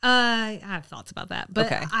all. I have thoughts about that. But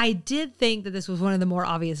okay. I did think that this was one of the more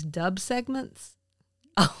obvious dub segments.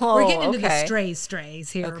 Oh, we're getting into the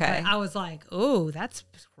strays here. Okay. But I was like, oh, that's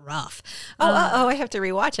rough. I have to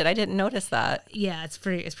rewatch it. I didn't notice that. Yeah, it's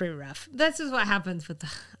pretty rough. This is what happens with the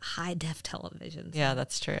high def television. Yeah,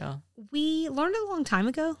 that's true. We learned a long time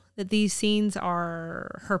ago that these scenes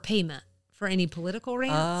are her payment for any political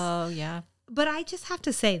rants. Oh, yeah. But I just have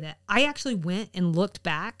to say that I actually went and looked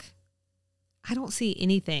back. I don't see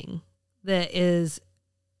anything that is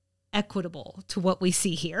equitable to what we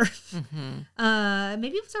see here. Mm-hmm.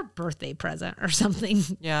 Maybe it was our birthday present or something.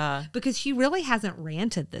 Yeah. Because she really hasn't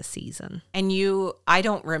ranted this season. And I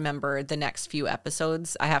don't remember the next few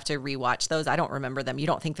episodes. I have to rewatch those. I don't remember them. You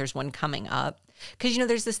don't think there's one coming up? Because,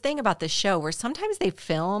 there's this thing about this show where sometimes they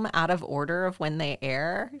film out of order of when they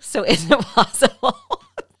air. So is it possible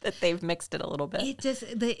that they've mixed it a little bit?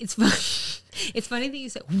 It's funny. It's funny that you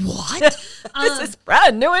say, what? This is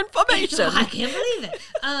brand new information. I can't believe it.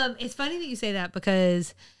 It's funny that you say that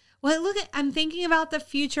because, I'm thinking about the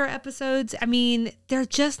future episodes. I mean, they're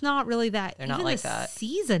just not really that. They're not like that.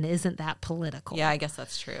 Season isn't that political. Yeah, I guess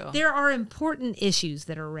that's true. There are important issues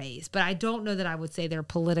that are raised, but I don't know that I would say they're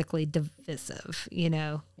politically divisive,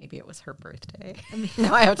 Maybe it was her birthday.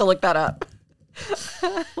 Now I have to look that up.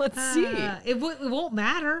 Let's see. It won't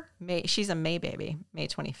matter. She's a May baby, May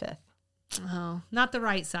 25th. Oh, not the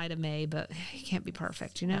right side of May, but you can't be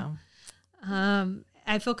perfect, No.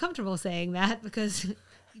 I feel comfortable saying that because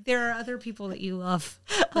there are other people that you love.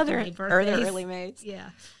 Other early Mays.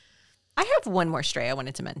 Yeah. I have one more stray I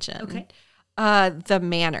wanted to mention. Okay. The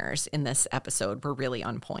manners in this episode were really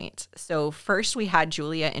on point. So first we had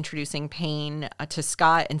Julia introducing Payne to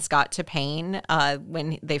Scott and Scott to Payne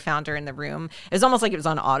when they found her in the room. It was almost like it was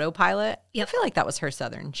on autopilot. Yep. I feel like that was her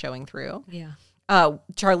Southern showing through. Yeah.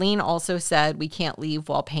 Charlene also said, we can't leave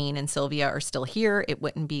while Payne and Sylvia are still here. It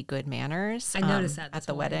wouldn't be good manners. I noticed that at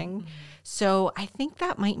the morning. wedding. Mm-hmm. So I think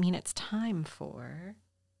that might mean it's time for...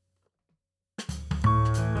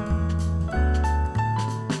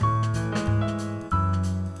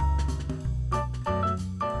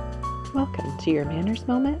 Welcome to your manners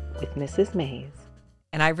moment with Mrs. Mays.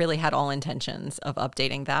 And I really had all intentions of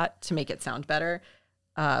updating that to make it sound better,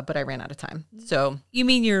 but I ran out of time. So you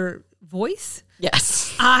mean your voice?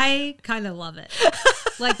 Yes. I kind of love it.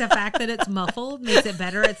 Like the fact that it's muffled makes it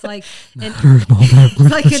better. It's like like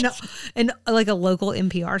a local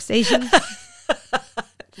NPR station.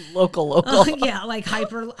 Local. Yeah, like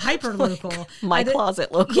hyper local. My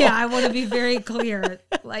closet local. Yeah, I want to be very clear.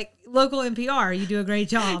 Like local NPR, you do a great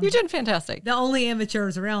job. You did fantastic. The only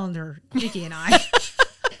amateurs around are Nikki and I.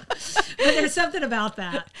 But there's something about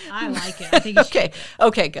that. I like it. I think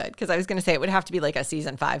okay, good. Because I was going to say it would have to be like a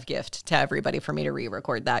season 5 gift to everybody for me to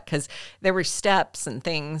re-record that because there were steps and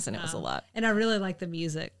things and it was a lot. And I really like the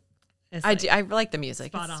music. I like the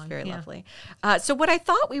music. Spot it's on. Very lovely. So what I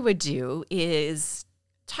thought we would do is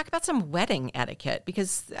talk about some wedding etiquette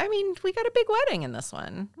because, I mean, we got a big wedding in this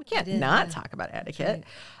one. We can't talk about etiquette.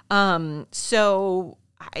 Right. So...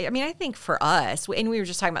 I think for us, and we were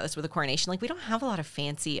just talking about this with the coronation, like we don't have a lot of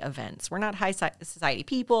fancy events. We're not high society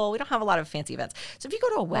people. We don't have a lot of fancy events. So if you go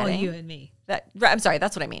to a wedding, you and me. I'm sorry,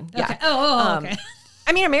 that's what I mean. Okay. Yeah. Okay.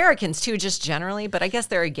 I mean, Americans too, just generally, but I guess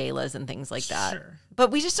there are galas and things like that. Sure.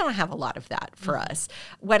 But we just don't have a lot of that for us.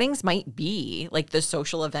 Weddings might be like the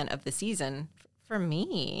social event of the season. For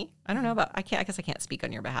me, I don't know about. I guess I can't speak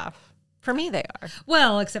on your behalf. For me, they are.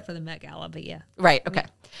 Well, except for the Met Gala, but yeah. Right. Okay.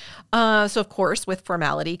 So, of course, with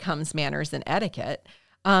formality comes manners and etiquette.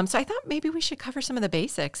 So I thought maybe we should cover some of the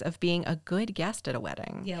basics of being a good guest at a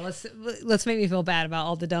wedding. Yeah, let's make me feel bad about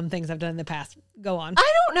all the dumb things I've done in the past. Go on.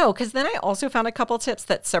 I don't know, because then I also found a couple tips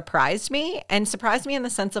that surprised me in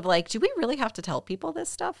the sense of like, do we really have to tell people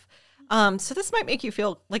this stuff? So this might make you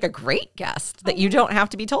feel like a great guest that you don't have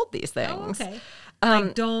to be told these things. Oh, okay.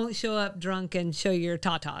 Like don't show up drunk and show your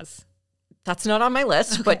tatas. That's not on my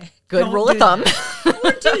list, but good rule of thumb.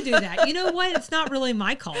 Or do that. You know what? It's not really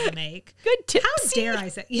my call to make. Good tip. How dare I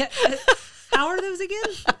say? Yeah. How are those again?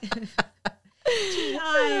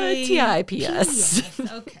 TIPS.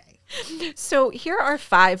 Okay. So here are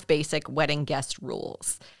 5 basic wedding guest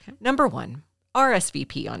rules. Okay. Number 1,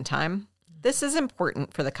 RSVP on time. This is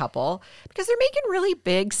important for the couple because they're making really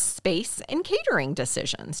big space and catering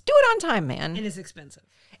decisions. Do it on time, man. And it's expensive.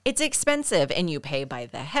 It's expensive, and you pay by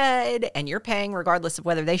the head, and you're paying regardless of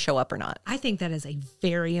whether they show up or not. I think that is a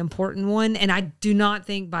very important one. And I do not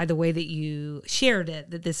think by the way that you shared it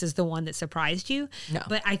that this is the one that surprised you. No.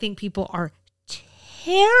 But I think people are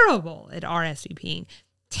terrible at RSVPing.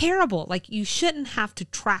 Terrible. Like, you shouldn't have to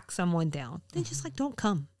track someone down. They just like don't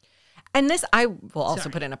come. And this, I will also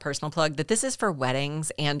put in a personal plug that this is for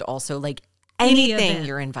weddings and also like anything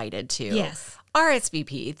you're invited to. Yes.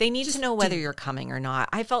 RSVP. They need to know whether you're coming or not.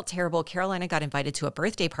 I felt terrible. Carolina got invited to a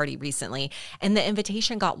birthday party recently, and the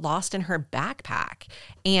invitation got lost in her backpack.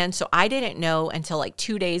 And so I didn't know until like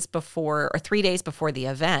 2 days before or 3 days before the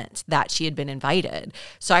event that she had been invited.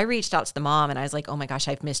 So I reached out to the mom and I was like, oh my gosh,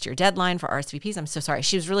 I've missed your deadline for RSVPs. I'm so sorry.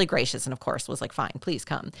 She was really gracious and of course was like, fine, please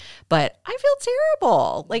come. But I feel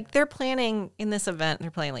terrible. Like, they're planning in this event,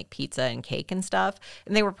 they're planning like pizza and cake and stuff.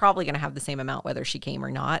 And they were probably going to have the same amount whether she came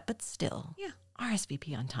or not, but still. Yeah.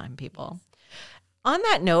 RSVP on time, people. On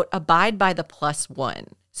that note, abide by the +1.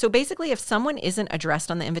 So basically, if someone isn't addressed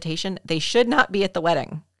on the invitation, they should not be at the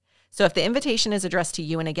wedding. So if the invitation is addressed to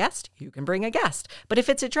you and a guest, you can bring a guest. But if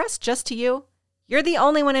it's addressed just to you, you're the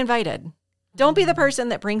only one invited. Don't be the person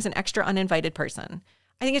that brings an extra uninvited person.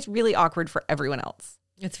 I think it's really awkward for everyone else.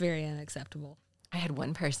 It's very unacceptable. I had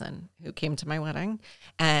one person who came to my wedding,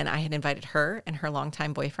 and I had invited her and her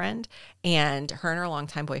longtime boyfriend, and her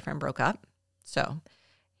longtime boyfriend broke up. So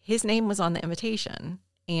his name was on the invitation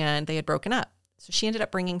and they had broken up. So she ended up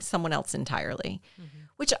bringing someone else entirely,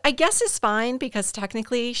 which I guess is fine because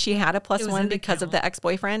technically she had a +1 because of the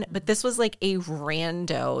ex-boyfriend. But this was like a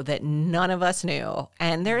rando that none of us knew.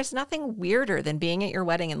 And there is nothing weirder than being at your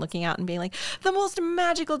wedding and looking out and being like, the most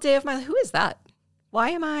magical day of my life. Who is that?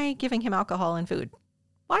 Why am I giving him alcohol and food?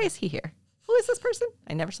 Why is he here? Who is this person?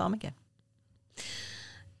 I never saw him again.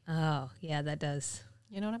 Oh, yeah, that does.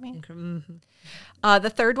 You know what I mean? Mm-hmm. The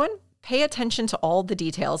third one, pay attention to all the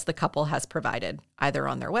details the couple has provided, either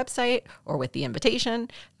on their website or with the invitation.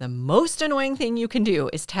 The most annoying thing you can do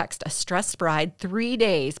is text a stressed bride 3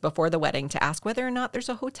 days before the wedding to ask whether or not there's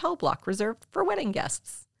a hotel block reserved for wedding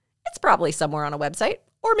guests. It's probably somewhere on a website.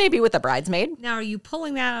 Or maybe with a bridesmaid. Now, are you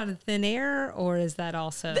pulling that out of thin air, or is that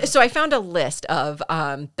also? So I found a list of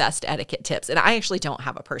best etiquette tips, and I actually don't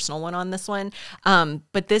have a personal one on this one,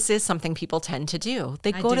 but this is something people tend to do.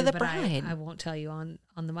 They go to the bride. I won't tell you on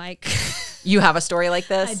the mic. You have a story like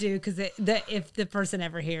this? I do, because if the person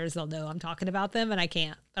ever hears, they'll know I'm talking about them, and I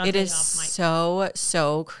can't. It is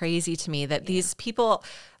so crazy to me that these people,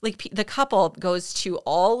 like the couple goes to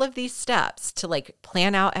all of these steps to like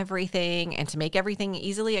plan out everything and to make everything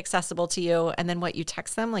easily accessible to you. And then what, you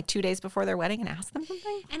text them like 2 days before their wedding and ask them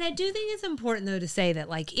something? And I do think it's important though to say that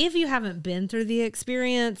like, if you haven't been through the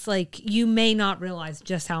experience, like you may not realize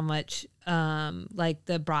just how much like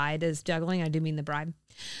the bride is juggling. I do mean the bride.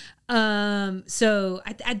 So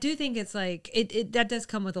I do think it's like, it that does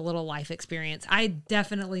come with a little life experience. I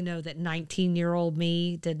definitely know that 19-year-old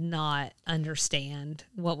me did not understand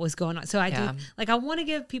what was going on. So I want to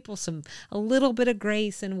give people a little bit of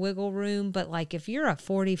grace and wiggle room, but like if you're a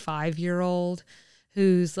 45-year-old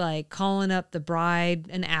who's like calling up the bride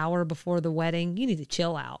an hour before the wedding, you need to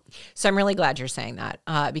chill out. So I'm really glad you're saying that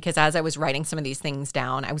because as I was writing some of these things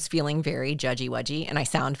down, I was feeling very judgy-wudgy, and I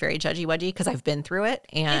sound very judgy-wudgy because I've been through it.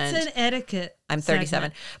 And it's an etiquette. I'm 37.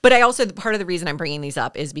 segment. But I also, part of the reason I'm bringing these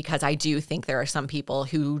up is because I do think there are some people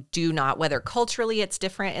who do not, whether culturally it's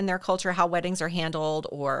different in their culture, how weddings are handled,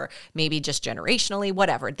 or maybe just generationally,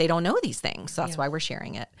 whatever. They don't know these things. So that's why we're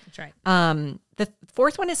sharing it. That's right. The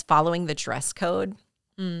fourth one is following the dress code.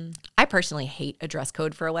 I personally hate a dress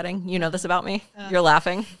code for a wedding. You know this about me. You're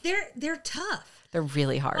laughing. They're tough. They're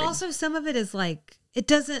really hard. Also, some of it is like, it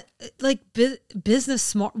doesn't, like business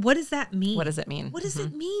smart. What does that mean? What does it mean? What does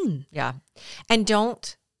it mean? Yeah. And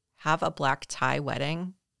don't have a black tie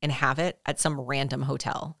wedding and have it at some random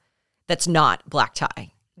hotel that's not black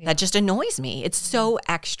tie. Yeah. That just annoys me. It's so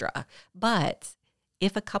extra. But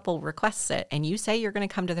if a couple requests it and you say you're going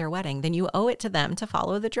to come to their wedding, then you owe it to them to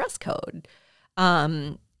follow the dress code.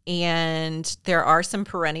 And there are some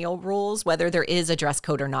perennial rules, whether there is a dress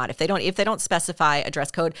code or not. If they don't specify a dress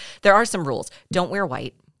code, there are some rules. Don't wear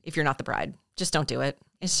white if you're not the bride. Just don't do it.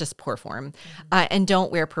 It's just poor form. And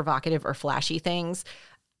don't wear provocative or flashy things.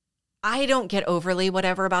 I don't get overly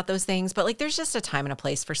whatever about those things, but like there's just a time and a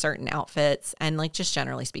place for certain outfits. And like just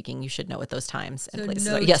generally speaking, you should know what those times and places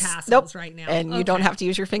are. Yes. Tassels right now. And you don't have to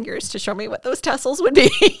use your fingers to show me what those tassels would be.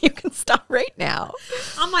 You can stop right now.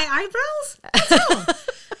 On my eyebrows?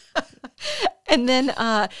 And then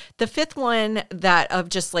the fifth one that of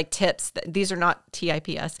just like tips, these are not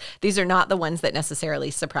TIPS. These are not the ones that necessarily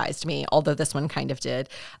surprised me, although this one kind of did.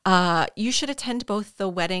 You should attend both the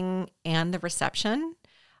wedding and the reception.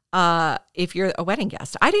 If you're a wedding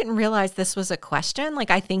guest. I didn't realize this was a question.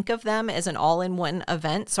 Like, I think of them as an all-in-one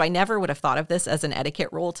event, so I never would have thought of this as an etiquette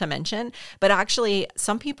rule to mention. But actually,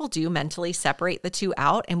 some people do mentally separate the two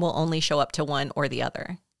out and will only show up to one or the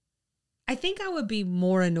other. I think I would be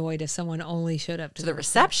more annoyed if someone only showed up to the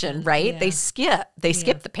reception, right? Yeah. They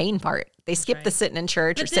skip the pain part. They skip right. the sitting in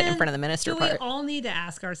church But or sitting in front of the minister part. We all need to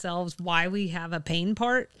ask ourselves why we have a pain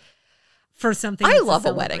part for something. I love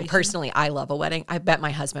a wedding. Personally, I love a wedding. I bet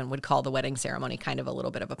my husband would call the wedding ceremony kind of a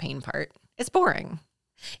little bit of a pain part. It's boring.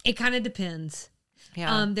 It kind of depends.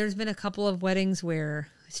 Yeah. There's been a couple of weddings where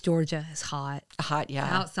Georgia is hot. Yeah.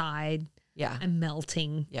 Outside. Yeah. And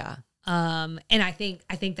melting. Yeah. And I think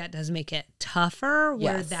that does make it tougher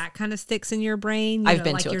where that kind of sticks in your brain. I've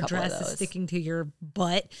been like to a your couple of dress those. is sticking to your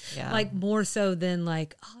butt. Yeah. Like more so than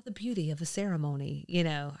like, oh, the beauty of a ceremony.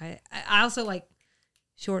 I also like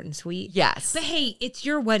short and sweet. Yes. But hey, it's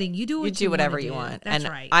your wedding. You do whatever you want. That's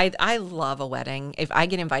and right. I love a wedding. If I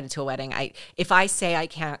get invited to a wedding, if I say I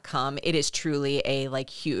can't come, it is truly a like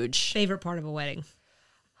huge favorite part of a wedding.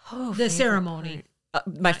 Oh, the ceremony.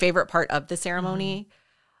 My favorite part of the ceremony.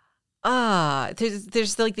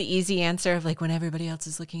 There's like the easy answer of like when everybody else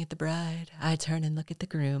is looking at the bride, I turn and look at the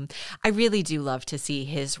groom. I really do love to see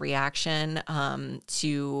his reaction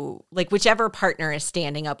to like whichever partner is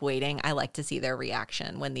standing up waiting. I like to see their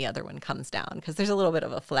reaction when the other one comes down because there's a little bit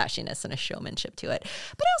of a flashiness and a showmanship to it.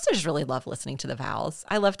 But I also just really love listening to the vows.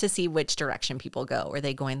 I love to see which direction people go. Are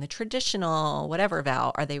they going the traditional, whatever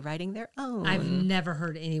vow? Are they writing their own? I've never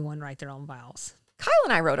heard anyone write their own vows. Kyle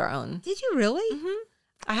and I wrote our own. Did you really? Mm-hmm.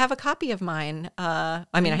 I have a copy of mine. I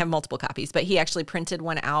have multiple copies, but he actually printed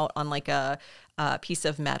one out on like a piece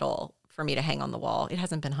of metal for me to hang on the wall. It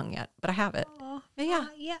hasn't been hung yet, but I have it.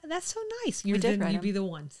 Yeah, that's so nice. You'd be the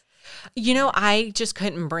ones. I just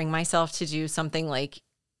couldn't bring myself to do something like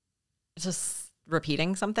just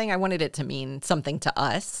repeating something. I wanted it to mean something to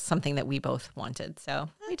us, something that we both wanted. So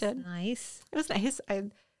we did. Nice. It was nice.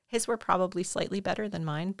 His were probably slightly better than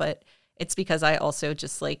mine, but it's because I also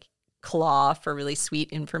just like claw for really sweet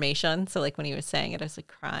information. So like when he was saying it, I was like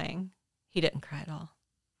crying. He didn't cry at all.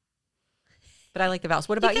 But I like the vows.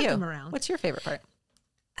 What about you? What's your favorite part?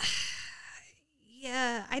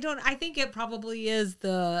 Yeah, I think it probably is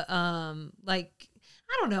the I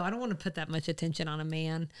don't know. I don't want to put that much attention on a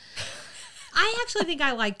man. I actually think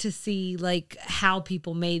I like to see like how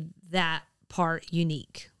people made that part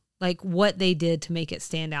unique. Like what they did to make it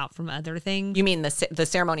stand out from other things. You mean the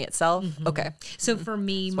ceremony itself? Mm-hmm. Okay. So for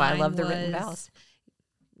me, that's why I love the written vows.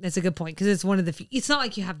 That's a good point because it's one of the. It's not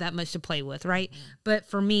like you have that much to play with, right? Mm-hmm. But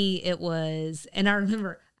for me, it was, and I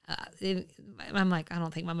remember. I'm like, I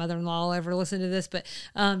don't think my mother-in-law will ever listen to this, but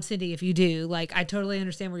Cindy, if you do, like, I totally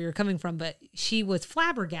understand where you're coming from. But she was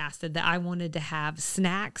flabbergasted that I wanted to have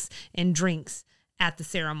snacks and drinks at the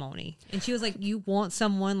ceremony. And she was like, you want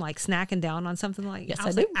someone like snacking down on something like yes, I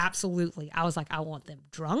was like, absolutely. I was like, I want them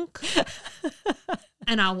drunk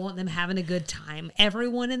and I want them having a good time.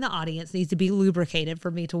 Everyone in the audience needs to be lubricated for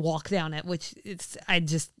me to walk down it, which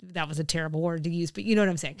that was a terrible word to use, but you know what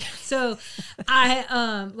I'm saying? So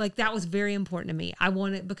I that was very important to me. I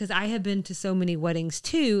wanted, because I have been to so many weddings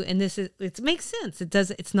too, and it makes sense.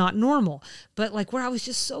 It's not normal, but like where I was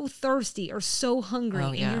just so thirsty or so hungry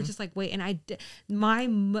and you're just like, wait, and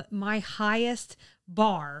my highest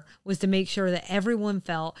bar was to make sure that everyone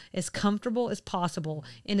felt as comfortable as possible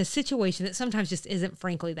in a situation that sometimes just isn't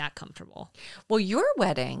frankly that comfortable. Well, your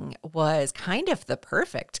wedding was kind of the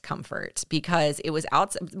perfect comfort because it was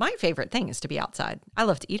outside. My favorite thing is to be outside. I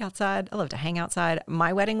love to eat outside. I love to hang outside.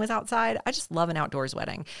 My wedding was outside. I just love an outdoors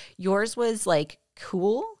wedding. Yours was like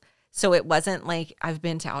cool. So it wasn't like I've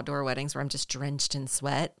been to outdoor weddings where I'm just drenched in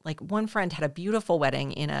sweat. Like one friend had a beautiful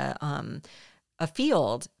wedding in a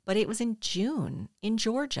field, but it was in June in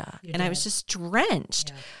Georgia and I was just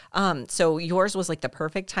drenched. Yeah. So yours was like the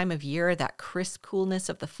perfect time of year, that crisp coolness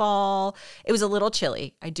of the fall. It was a little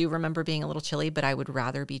chilly. I do remember being a little chilly, but I would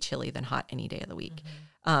rather be chilly than hot any day of the week.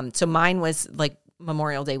 Mm-hmm. So mine was like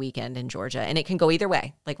Memorial Day weekend in Georgia, and it can go either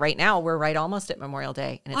way. Like right now, we're right almost at Memorial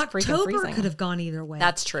Day, and it's freaking freezing. October could have gone either way.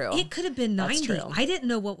 That's true. It could have been 90. I didn't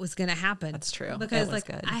know what was going to happen. That's true. Because like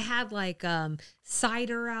good. I had like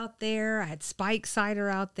cider out there. I had spiked cider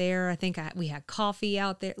out there. I think we had coffee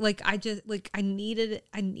out there. Like I needed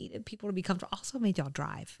people to be comfortable. Also made y'all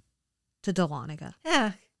drive to Dahlonega. Yeah,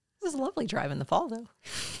 it was a lovely drive in the fall though.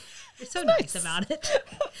 You're so nice about it.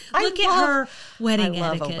 Look at her wedding etiquette. I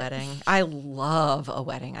love a wedding. I love a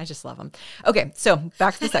wedding. I just love them. Okay, so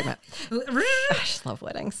back to the segment. I just love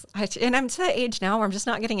weddings. And I'm to the age now where I'm just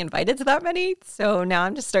not getting invited to that many. So now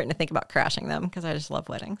I'm just starting to think about crashing them because I just love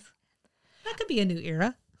weddings. That could be a new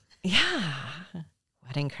era. Yeah.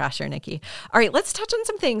 Wedding crasher, Nikki. All right, let's touch on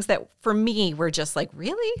some things that for me were just like,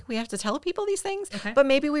 really? We have to tell people these things? Okay. But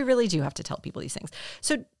maybe we really do have to tell people these things.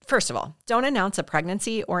 So first of all, don't announce a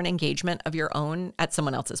pregnancy or an engagement of your own at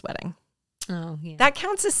someone else's wedding. Oh, yeah. That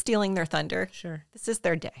counts as stealing their thunder. Sure. This is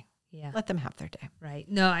their day. Yeah. Let them have their day. Right.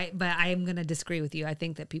 No, but I'm going to disagree with you. I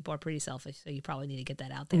think that people are pretty selfish, so you probably need to get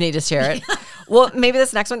that out there. You need to share it. Well, maybe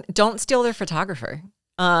this next one, don't steal their photographer.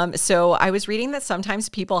 So I was reading that sometimes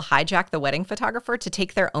people hijack the wedding photographer to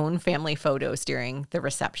take their own family photos during the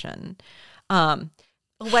reception.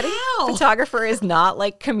 A wedding photographer is not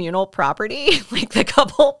like communal property. Like the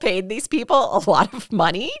couple paid these people a lot of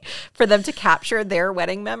money for them to capture their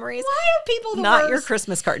wedding memories. Why are people the not worst? Your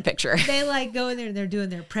Christmas card picture? They like go in there and they're doing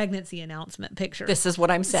their pregnancy announcement picture. This is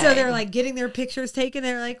what I'm saying. So they're like getting their pictures taken.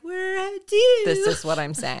 They're like, we're due. This is what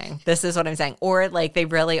I'm saying. This is what I'm saying. Or like they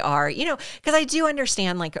really are, because I do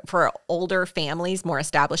understand like for older families, more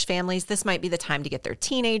established families, this might be the time to get their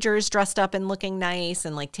teenagers dressed up and looking nice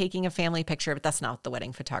and like taking a family picture, but that's not what the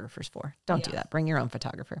wedding photographer's for. Don't do that. Bring your own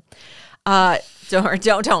photographer.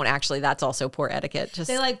 Don't actually. That's also poor etiquette. Just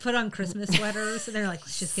they like put on Christmas sweaters and they're like,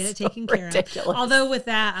 let's just get it taken care ridiculous. of. Although with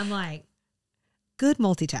that, I'm like, good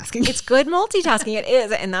multitasking. It's good multitasking. It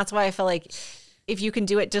is. And that's why I feel like if you can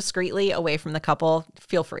do it discreetly away from the couple,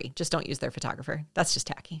 feel free. Just don't use their photographer. That's just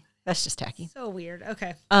tacky. So weird.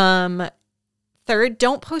 Okay. Third,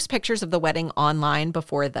 don't post pictures of the wedding online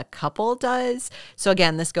before the couple does. So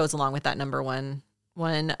again, this goes along with that number one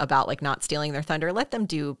about like not stealing their thunder. Let them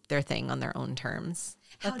do their thing on their own terms.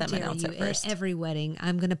 Let them announce it first. At every wedding,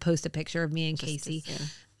 I'm going to post a picture of me and Casey,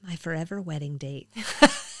 my forever wedding date.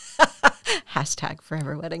 Hashtag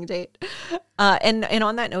forever wedding date. And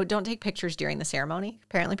on that note, don't take pictures during the ceremony.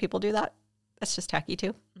 Apparently people do that. That's just tacky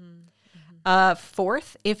too. Mm-hmm.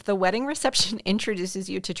 Fourth, if the wedding reception introduces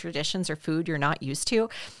you to traditions or food you're not used to,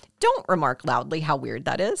 don't remark loudly how weird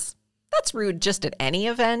that is. That's rude just at any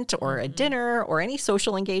event or a dinner or any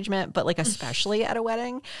social engagement, but like especially at a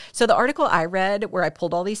wedding. So the article I read where I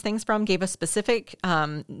pulled all these things from gave a specific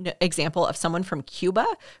example of someone from Cuba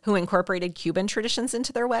who incorporated Cuban traditions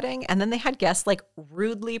into their wedding. And then they had guests like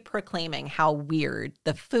rudely proclaiming how weird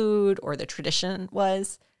the food or the tradition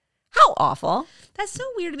was. How awful. That's so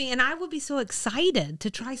weird to me. And I would be so excited to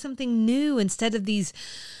try something new instead of these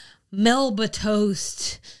Melba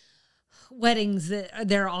toast weddings that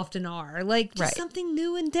there often are. Like just something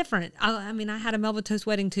new and different. I mean, I had a Melba toast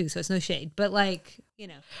wedding too, so it's no shade. But like,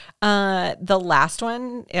 the last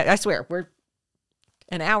one, I swear, we're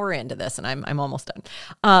an hour into this and I'm almost done.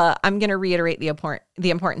 I'm going to reiterate the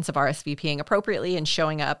importance of RSVPing appropriately and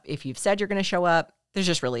showing up if you've said you're going to show up. There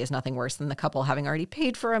just really is nothing worse than the couple having already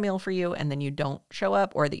paid for a meal for you and then you don't show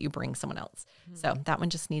up or that you bring someone else. Mm-hmm. So that one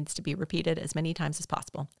just needs to be repeated as many times as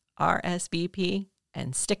possible. RSVP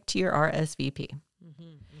and stick to your RSVP. Mm-hmm,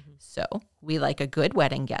 mm-hmm. So we like a good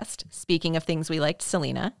wedding guest. Speaking of things we liked,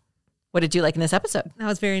 Selena, what did you like in this episode? That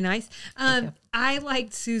was very nice. I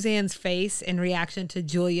liked Suzanne's face in reaction to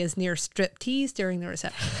Julia's near striptease during the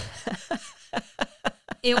reception.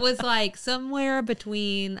 It was like somewhere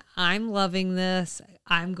between I'm loving this,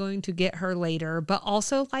 I'm going to get her later, but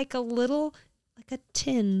also like a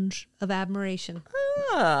tinge of admiration.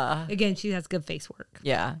 Again, she has good face work.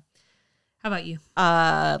 Yeah. How about you?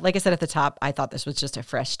 Like I said at the top, I thought this was just a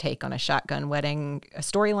fresh take on a shotgun wedding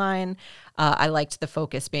storyline. I liked the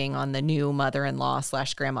focus being on the new mother-in-law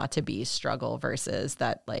 / grandma-to-be struggle versus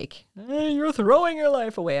that like, hey, you're throwing your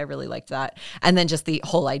life away. I really liked that. And then just the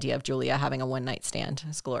whole idea of Julia having a one-night stand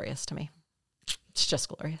is glorious to me. It's just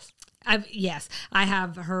glorious. I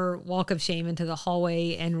have her walk of shame into the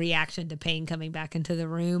hallway and reaction to Payne coming back into the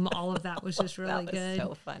room. All of that was just really good.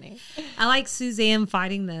 So funny. I like Suzanne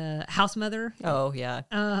fighting the house mother. Oh yeah.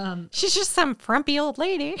 She's just some frumpy old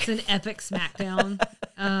lady. It's an epic smackdown.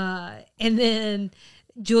 And then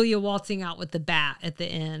Julia waltzing out with the bat at the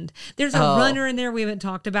end. There's a runner in there we haven't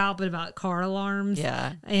talked about, but about car alarms.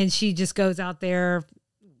 Yeah. And she just goes out there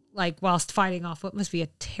like whilst fighting off what must be a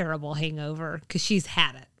terrible hangover because she's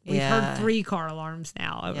had it. We've heard 3 car alarms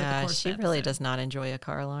now over the course of the episode. She really does not enjoy a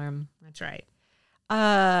car alarm. That's right.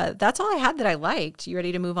 That's all I had that I liked. You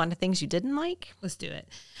ready to move on to things you didn't like? Let's do it.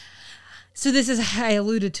 So this is, I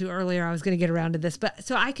alluded to earlier, I was going to get around to this, but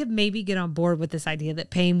so I could maybe get on board with this idea that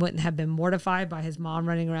Payne wouldn't have been mortified by his mom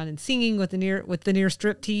running around and singing with the near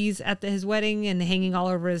striptease at his wedding and hanging all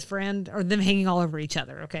over his friend, or them hanging all over each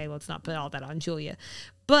other. Okay, let's not put all that on Julia.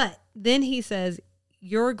 But then he says,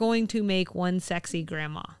 "You're going to make one sexy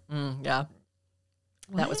grandma." Yeah.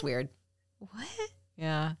 What? That was weird. What?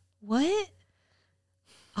 Yeah. What?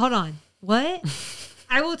 Hold on. What?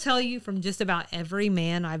 I will tell you from just about every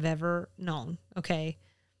man I've ever known, okay,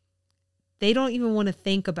 they don't even want to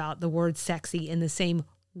think about the word sexy in the same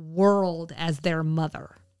world as their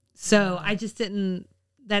mother. So I just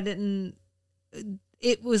it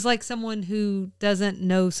was like someone who doesn't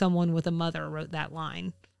know someone with a mother wrote that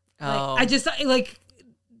line. Oh. It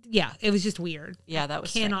was just weird. Yeah, that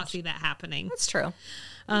was cannot strange. see that happening. That's true.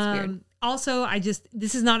 That's weird. Also,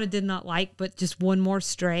 this is not a did not like, but just one more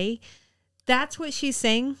stray. That's what she's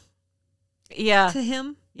saying. Yeah. To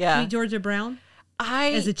him. Yeah. Sweet Georgia Brown.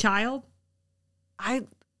 As a child.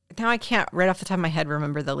 Now I can't right off the top of my head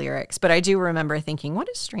remember the lyrics, but I do remember thinking, what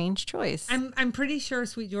a strange choice. I'm pretty sure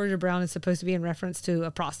Sweet Georgia Brown is supposed to be in reference to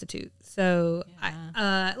a prostitute. So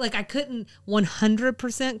I couldn't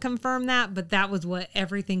 100% confirm that, but that was what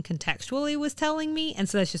everything contextually was telling me, and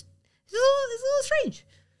so it's a little strange.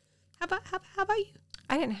 How about you?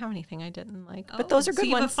 I didn't have anything I didn't like, but those are good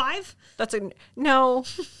you ones. Have a 5? That's no.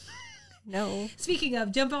 No. Speaking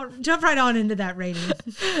of, jump right on into that rating.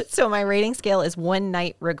 So my rating scale is one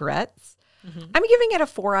night regrets. Mm-hmm. I'm giving it a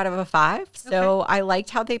 4 out of 5. So I liked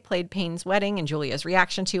how they played Payne's wedding and Julia's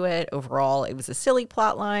reaction to it. Overall, it was a silly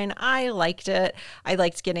plot line. I liked it. I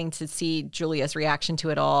liked getting to see Julia's reaction to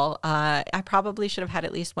it all. I probably should have had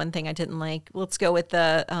at least one thing I didn't like. Let's go with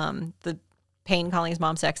the Payne calling his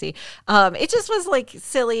mom sexy. It just was like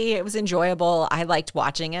silly. It was enjoyable. I liked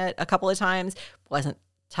watching it a couple of times. Wasn't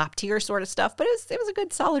top tier sort of stuff, but it was a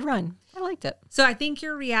good solid run. I liked it. So I think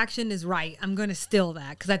your reaction is right. I'm going to steal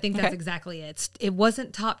that because I think that's exactly it. It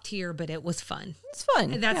wasn't top tier, but it was fun. It's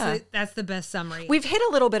fun. That's the best summary. We've hit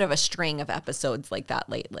a little bit of a string of episodes like that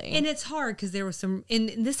lately. And it's hard because there was some, and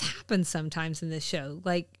this happens sometimes in this show.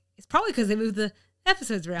 Like, it's probably because they moved the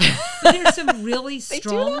episodes around. But there's some really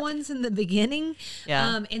strong ones in the beginning.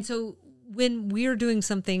 Yeah. And so when we're doing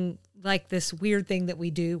something like this weird thing that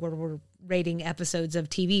we do where we're rating episodes of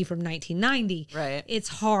TV from 1990, right, it's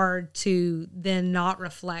hard to then not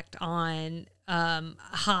reflect on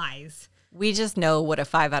highs. We just know what a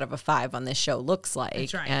 5 out of 5 on this show looks like.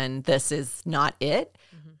 That's right. And this is not it,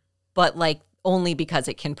 but like only because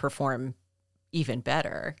it can perform even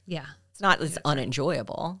better. Yeah. It's not as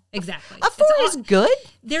unenjoyable. Exactly. A 4 is good.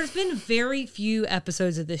 There's been very few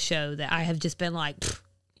episodes of this show that I have just been like,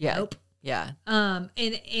 nope. Yeah.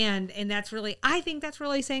 And that's really, I think that's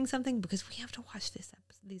really saying something because we have to watch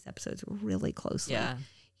these episodes really closely. Yeah.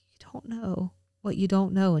 You don't know what you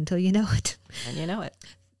don't know until you know it. And you know it.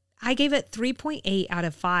 I gave it 3.8 out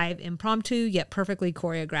of 5 impromptu yet perfectly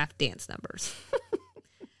choreographed dance numbers.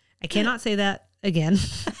 I cannot say that again,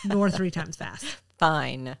 nor 3 times fast.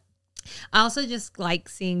 Fine. I also just like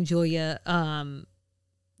seeing Julia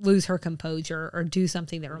lose her composure or do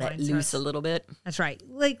something that reminds her. Let loose a little bit. That's right.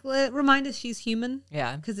 Like, remind us she's human.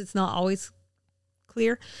 Yeah. Because it's not always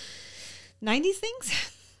clear. 90s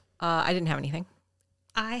things? I didn't have anything.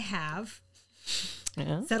 I have.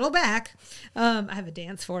 Yeah. Settle back. I have a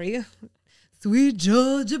dance for you. Sweet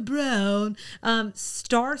Georgia Brown.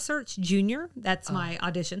 Star Search Junior. That's my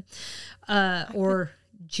audition. Or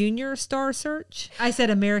Junior Star Search. I said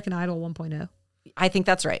American Idol 1.0. I think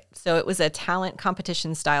that's right. So it was a talent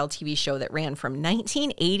competition style TV show that ran from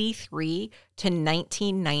 1983 to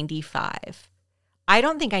 1995. I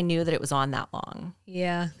don't think I knew that it was on that long.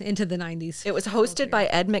 Yeah, into the 90s. It was hosted by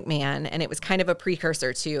Ed McMahon, and it was kind of a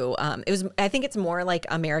precursor to, I think it's more like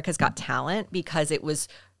America's Got Talent because it was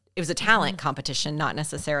a talent competition, not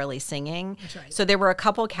necessarily singing. That's right. So there were a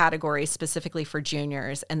couple categories specifically for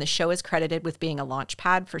juniors, and the show is credited with being a launch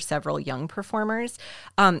pad for several young performers.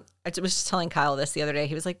 I was just telling Kyle this the other day.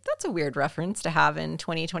 He was like, that's a weird reference to have in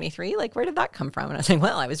 2023. Like, where did that come from? And I was like,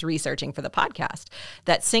 well, I was researching for the podcast.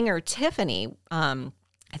 That singer Tiffany, I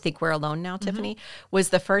think We're Alone Now, Tiffany, was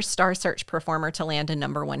the first Star Search performer to land a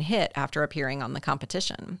 #1 hit after appearing on the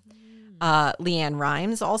competition. Leanne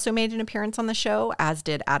Rimes also made an appearance on the show, as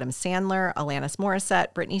did Adam Sandler, Alanis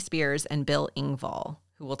Morissette, Britney Spears, and Bill Engvall,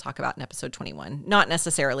 who we'll talk about in episode 21. Not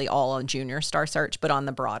necessarily all on Junior Star Search, but on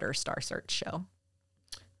the broader Star Search show.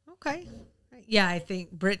 Okay. Yeah, I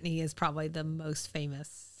think Britney is probably the most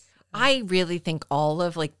famous. I really think all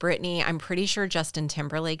of like Britney, I'm pretty sure Justin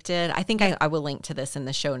Timberlake did. I think I will link to this in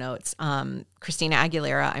the show notes. Christina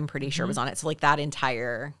Aguilera, I'm pretty sure was on it. So like that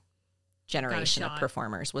entire generation of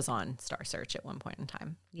performers was on Star Search at one point in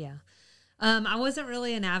time. Yeah. I wasn't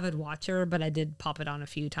really an avid watcher, but I did pop it on a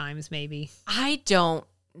few times, maybe. I don't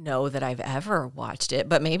know that I've ever watched it,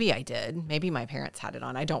 but maybe I did. Maybe my parents had it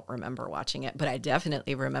on. I don't remember watching it, but I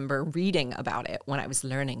definitely remember reading about it when I was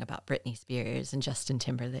learning about Britney Spears and Justin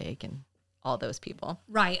Timberlake and all those people.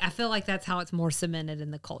 Right. I feel like that's how it's more cemented in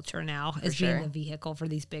the culture now, is being the vehicle for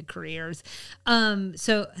these big careers.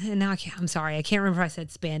 So and now I'm sorry, I can't remember if I said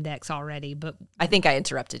spandex already, but I think I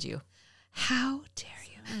interrupted you. How dare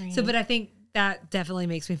you? Sorry. So, but I think that definitely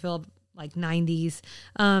makes me feel like 90s.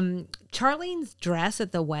 Charlene's dress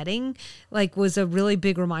at the wedding was a really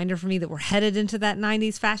big reminder for me that we're headed into that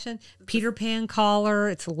 90s fashion. Peter Pan collar,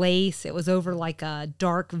 it's lace. It was over like a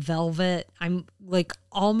dark velvet. I'm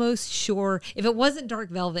almost sure if it wasn't dark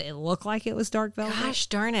velvet, it looked like it was dark velvet. Gosh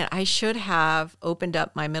darn it. I should have opened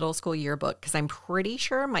up my middle school yearbook because I'm pretty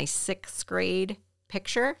sure my 6th grade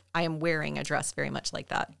picture, I am wearing a dress very much like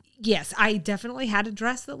that. Yes, I definitely had a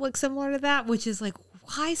dress that looked similar to that, which is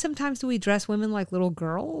why sometimes do we dress women like little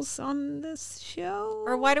girls on this show?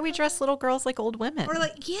 Or why do we dress little girls like old women? Or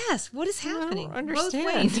yes, what is happening? I don't understand.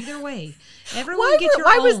 Both ways, either way. Everyone get your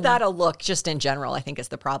Why own. was that a look just in general, I think is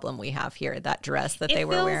the problem we have here, that dress that they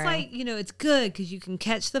were wearing. It feels like, it's good because you can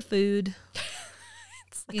catch the food.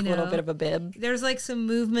 It's a little bit of a bib. There's some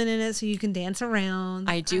movement in it so you can dance around.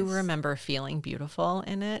 I do remember feeling beautiful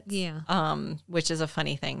in it. Yeah. Which is a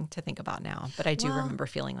funny thing to think about now. But I do remember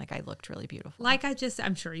feeling like I looked really beautiful.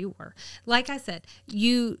 I'm sure you were. Like I said,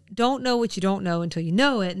 you don't know what you don't know until you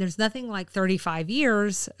know it. And there's nothing like 35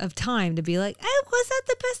 years of time to be like, was that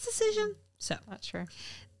the best decision? So. Not sure.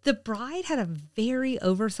 The bride had a very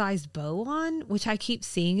oversized bow on, which I keep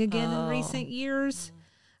seeing again in recent years.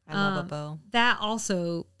 I love a bow. That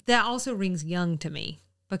also rings young to me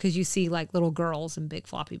because you see little girls in big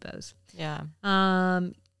floppy bows. Yeah.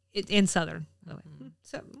 In Southern.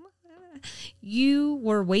 So you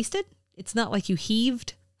were wasted. It's not like you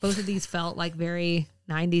heaved. Both of these felt like very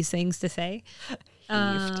 90s things to say.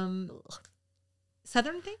 Southern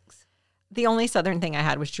things? The only Southern thing I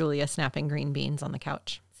had was Julia snapping green beans on the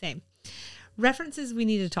couch. Same. References we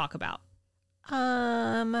need to talk about.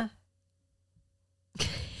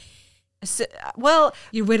 So, well,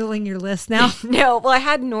 you're whittling your list now. No, well, I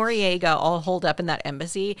had Noriega all holed up in that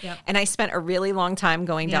embassy, yep. And I spent a really long time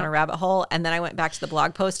going down a rabbit hole, and then I went back to the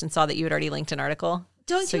blog post and saw that you had already linked an article.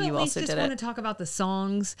 Don't you at least just want to talk about the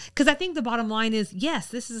songs? Because I think the bottom line is, yes,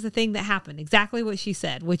 this is the thing that happened. Exactly what she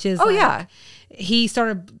said, which is, they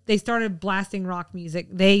started blasting rock music.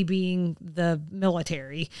 They being the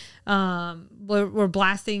military, were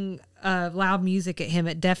blasting loud music at him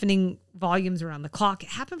at deafening volumes around the clock. It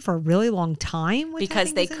happened for a really long time.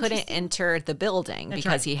 Because they couldn't enter the building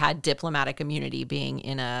he had diplomatic immunity being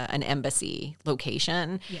in an embassy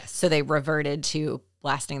location. Yes. So they reverted to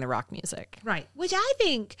blasting the rock music. Right. Which I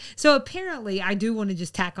think, so apparently I do want to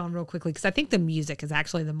just tack on real quickly because I think the music is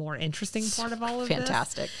actually the more interesting part of all of this.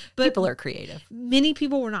 Fantastic. But people are creative. Many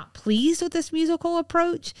people were not pleased with this musical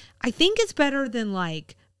approach. I think it's better than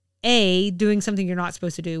doing something you're not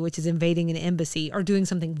supposed to do, which is invading an embassy, or doing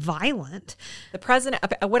something violent. The president,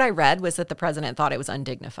 what I read was that the president thought it was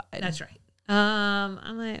undignified. That's right.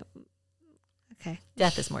 I'm like, okay.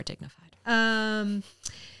 Death is more dignified.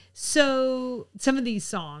 So some of these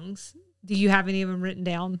songs, do you have any of them written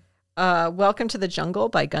down? Welcome to the Jungle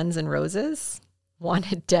by Guns N' Roses.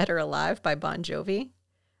 Wanted Dead or Alive by Bon Jovi.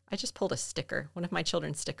 I just pulled a sticker, one of my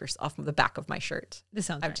children's stickers, off of the back of my shirt. This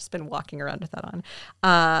sounds I've right. just been walking around with that on.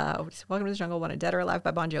 Welcome to the Jungle, Wanted Dead or Alive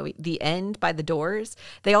by Bon Jovi. The End by The Doors.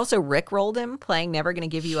 They also rickrolled him playing Never Gonna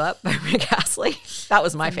Give You Up by Rick Astley. That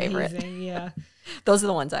was my favorite. Yeah. Those are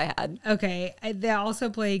the ones I had. Okay. They also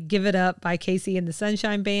played Give It Up by Casey and the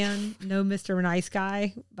Sunshine Band. No Mr. Nice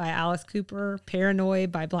Guy by Alice Cooper.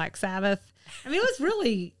 Paranoid by Black Sabbath. I mean, it was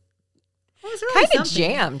really kind of something.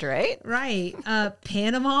 jammed, right? Right.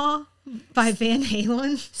 Panama by Van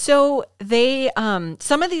Halen. So they,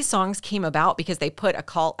 some of these songs came about because they put a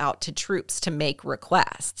call out to troops to make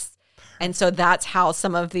requests. And so that's how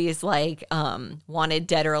some of these Wanted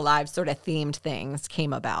Dead or Alive sort of themed things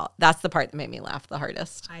came about. That's the part that made me laugh the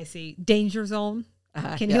hardest. I see. Danger Zone.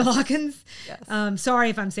 Kenny yes. Loggins. Yes.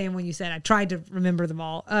 Sorry if I'm saying when you said. I tried to remember them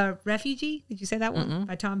all. Refugee. Did you say that one?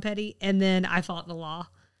 By Tom Petty. And then I Fought the Law.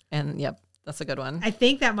 And yep, that's a good one. I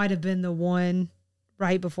think that might have been the one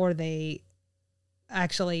right before they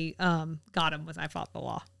actually got him was I Fought the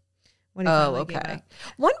Law. Oh, okay.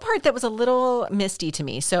 One part that was a little misty to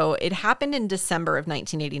me. So it happened in December of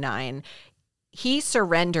 1989. he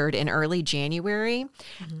surrendered in early January.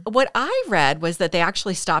 What I read was that they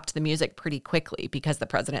actually stopped the music pretty quickly because the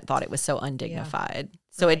president thought it was so undignified.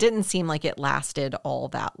 So it didn't seem like it lasted all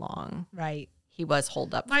that long. Right. He was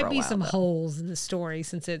holed up for a while. Might be some holes in the story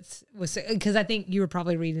since because I think you were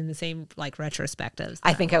probably reading the same like retrospectives.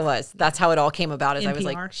 I think I was. That's how it all came about. As NPR. I was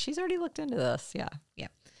like, she's already looked into this. Yeah. Yeah.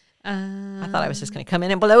 I thought I was just going to come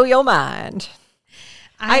in and blow your mind.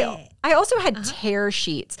 I also had tear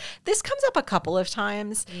sheets. This comes up a couple of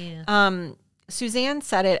times. Yeah. Suzanne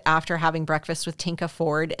said it after having breakfast with Tinka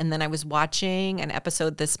Ford, and then I was watching an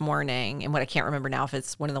episode this morning, and what I can't remember now if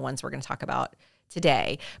it's one of the ones we're going to talk about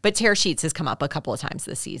today, but tear sheets has come up a couple of times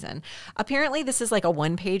this season. Apparently, this is like a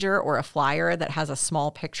one-pager or a flyer that has a small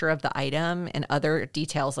picture of the item and other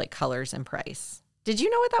details like colors and price. Did you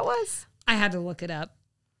know what that was? I had to look it up.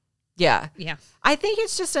 Yeah. Yeah. I think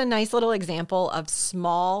it's just a nice little example of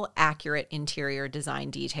small, accurate interior design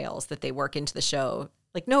details that they work into the show.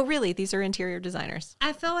 Like, no, really, these are interior designers.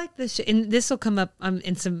 I feel like and this will come up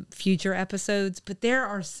in some future episodes, but there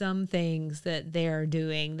are some things that they're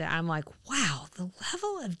doing that I'm like, wow, the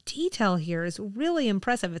level of detail here is really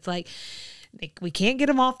impressive. It's like, we can't get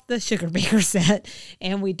them off the sugar baker set,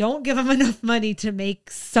 and we don't give them enough money to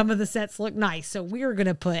make some of the sets look nice. So we're going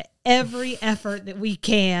to put every effort that we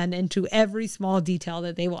can into every small detail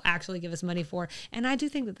that they will actually give us money for. And I do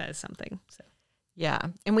think that is something. So. Yeah.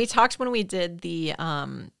 And we talked when we did the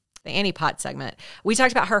Annie Pot segment, we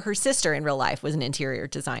talked about her sister in real life was an interior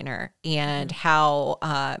designer and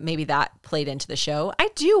how maybe that played into the show. I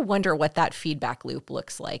do wonder what that feedback loop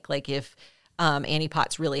looks like. Like if Annie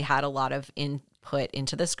Potts really had a lot of input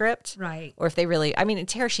into the script. Right. Or if they really, I mean, a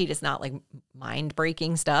tear sheet is not like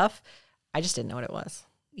mind-breaking stuff. I just didn't know what it was.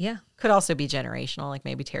 Yeah. Could also be generational. Like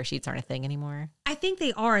maybe tear sheets aren't a thing anymore. I think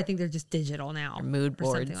they are. I think they're just digital now. Or mood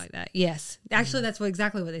boards. Or something like that. Yes. Actually, that's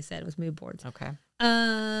exactly what they said was mood boards. Okay.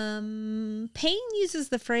 Payne uses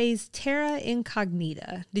the phrase terra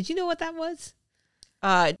incognita. Did you know what that was?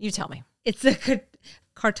 You tell me. It's a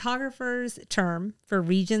cartographer's term for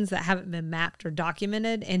regions that haven't been mapped or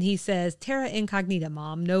documented. And he says, terra incognita,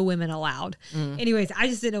 mom, no women allowed. Anyways, I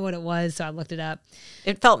just didn't know what it was, so I looked it up.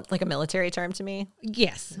 It felt like a military term to me.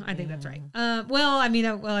 Yes, I think that's right.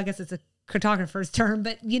 I guess it's a cartographer's term,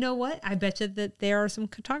 but you know what? I bet you that there are some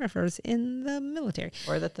cartographers in the military.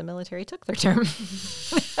 Or that the military took their term.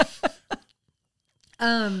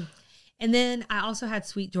 And then I also had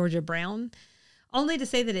Sweet Georgia Brown. Only to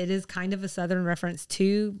say that it is kind of a Southern reference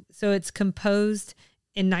too. So it's composed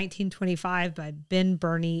in 1925 by Ben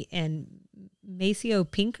Burney and Maceo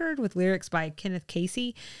Pinkard with lyrics by Kenneth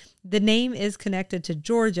Casey. The name is connected to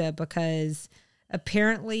Georgia because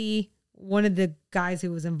apparently one of the guys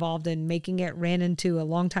who was involved in making it ran into a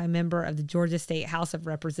longtime member of the Georgia State House of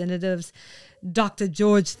Representatives, Dr.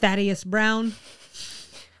 George Thaddeus Brown.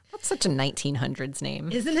 That's such a 1900s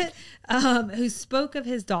name. Isn't it? Who spoke of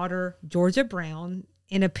his daughter, Georgia Brown.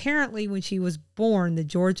 And apparently when she was born, the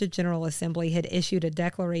Georgia General Assembly had issued a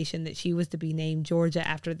declaration that she was to be named Georgia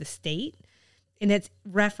after the state. And it's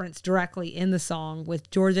referenced directly in the song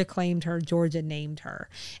with Georgia claimed her, Georgia named her.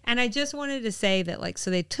 And I just wanted to say that,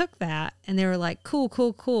 so they took that and they were like, cool,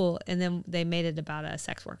 cool, cool. And then they made it about a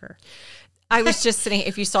sex worker. I was just sitting,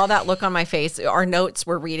 if you saw that look on my face, our notes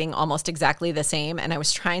were reading almost exactly the same. And I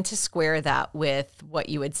was trying to square that with what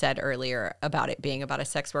you had said earlier about it being about a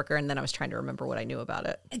sex worker. And then I was trying to remember what I knew about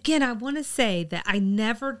it. Again, I want to say that I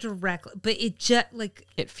never directly, but it just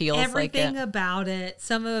it feels everything like about it,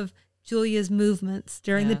 some of Julia's movements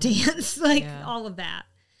during the dance, all of that.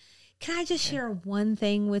 Can I just share one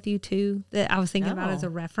thing with you too that I was thinking about as a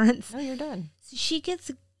reference? No, you're done. So she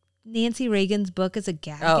gets Nancy Reagan's book as a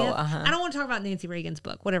gag gift. I don't want to talk about Nancy Reagan's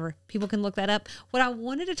book. Whatever. People can look that up. What I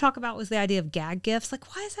wanted to talk about was the idea of gag gifts.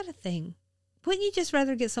 Like, why is that a thing? Wouldn't you just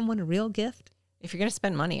rather get someone a real gift? If you're going to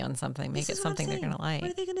spend money on something, make it something they're going to like.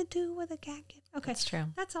 What are they going to do with a gag gift? Okay. That's true.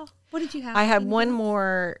 That's all. What did you have? I had one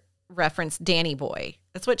more reference, Danny Boy.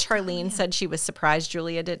 That's what Charlene said she was surprised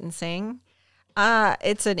Julia didn't sing.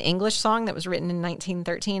 It's an English song that was written in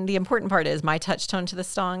 1913. The important part is my touchstone to the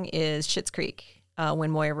song is Schitt's Creek.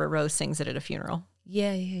 When Moira Rose sings it at a funeral.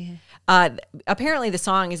 Yeah. Apparently the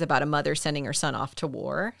song is about a mother sending her son off to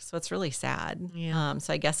war. So it's really sad. Yeah.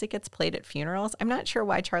 So I guess it gets played at funerals. I'm not sure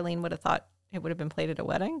why Charlene would have thought it would have been played at a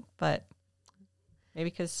wedding, but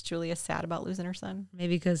maybe because Julia's sad about losing her son.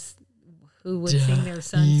 Maybe because who would sing their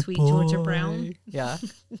son, Sweet Georgia Brown? Yeah.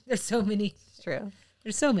 There's so many. It's true.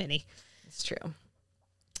 There's so many. It's true.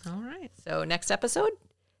 All right. So next episode,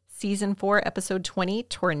 season 4, episode 20,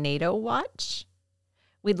 Tornado Watch.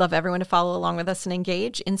 We'd love everyone to follow along with us and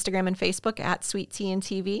engage. Instagram and Facebook at Sweet Tea and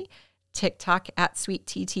TV, TikTok at Sweet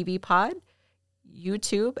Tea TV Pod.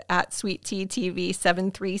 YouTube at Sweet Tea TV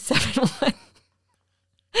 7371.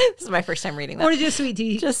 This is my first time reading that. Or just Sweet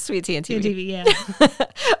Tea. Just Sweet Tea and TV. TV, yeah.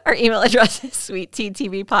 Our email address is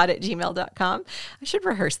sweetteatvpod@gmail.com. I should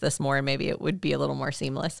rehearse this more and maybe it would be a little more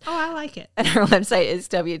seamless. Oh, I like it. And our website is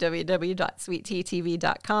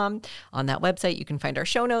www.sweetteatv.com. On that website, you can find our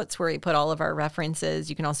show notes where we put all of our references.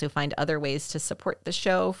 You can also find other ways to support the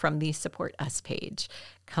show from the Support Us page.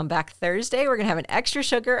 Come back Thursday. We're going to have an extra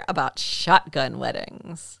sugar about shotgun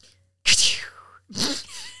weddings.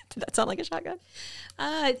 Did that sound like a shotgun?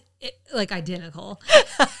 Like identical.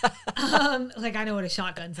 Like I know what a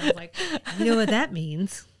shotgun sounds like. You know what that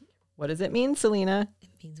means? What does it mean, Selena? It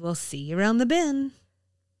means we'll see you around the bend.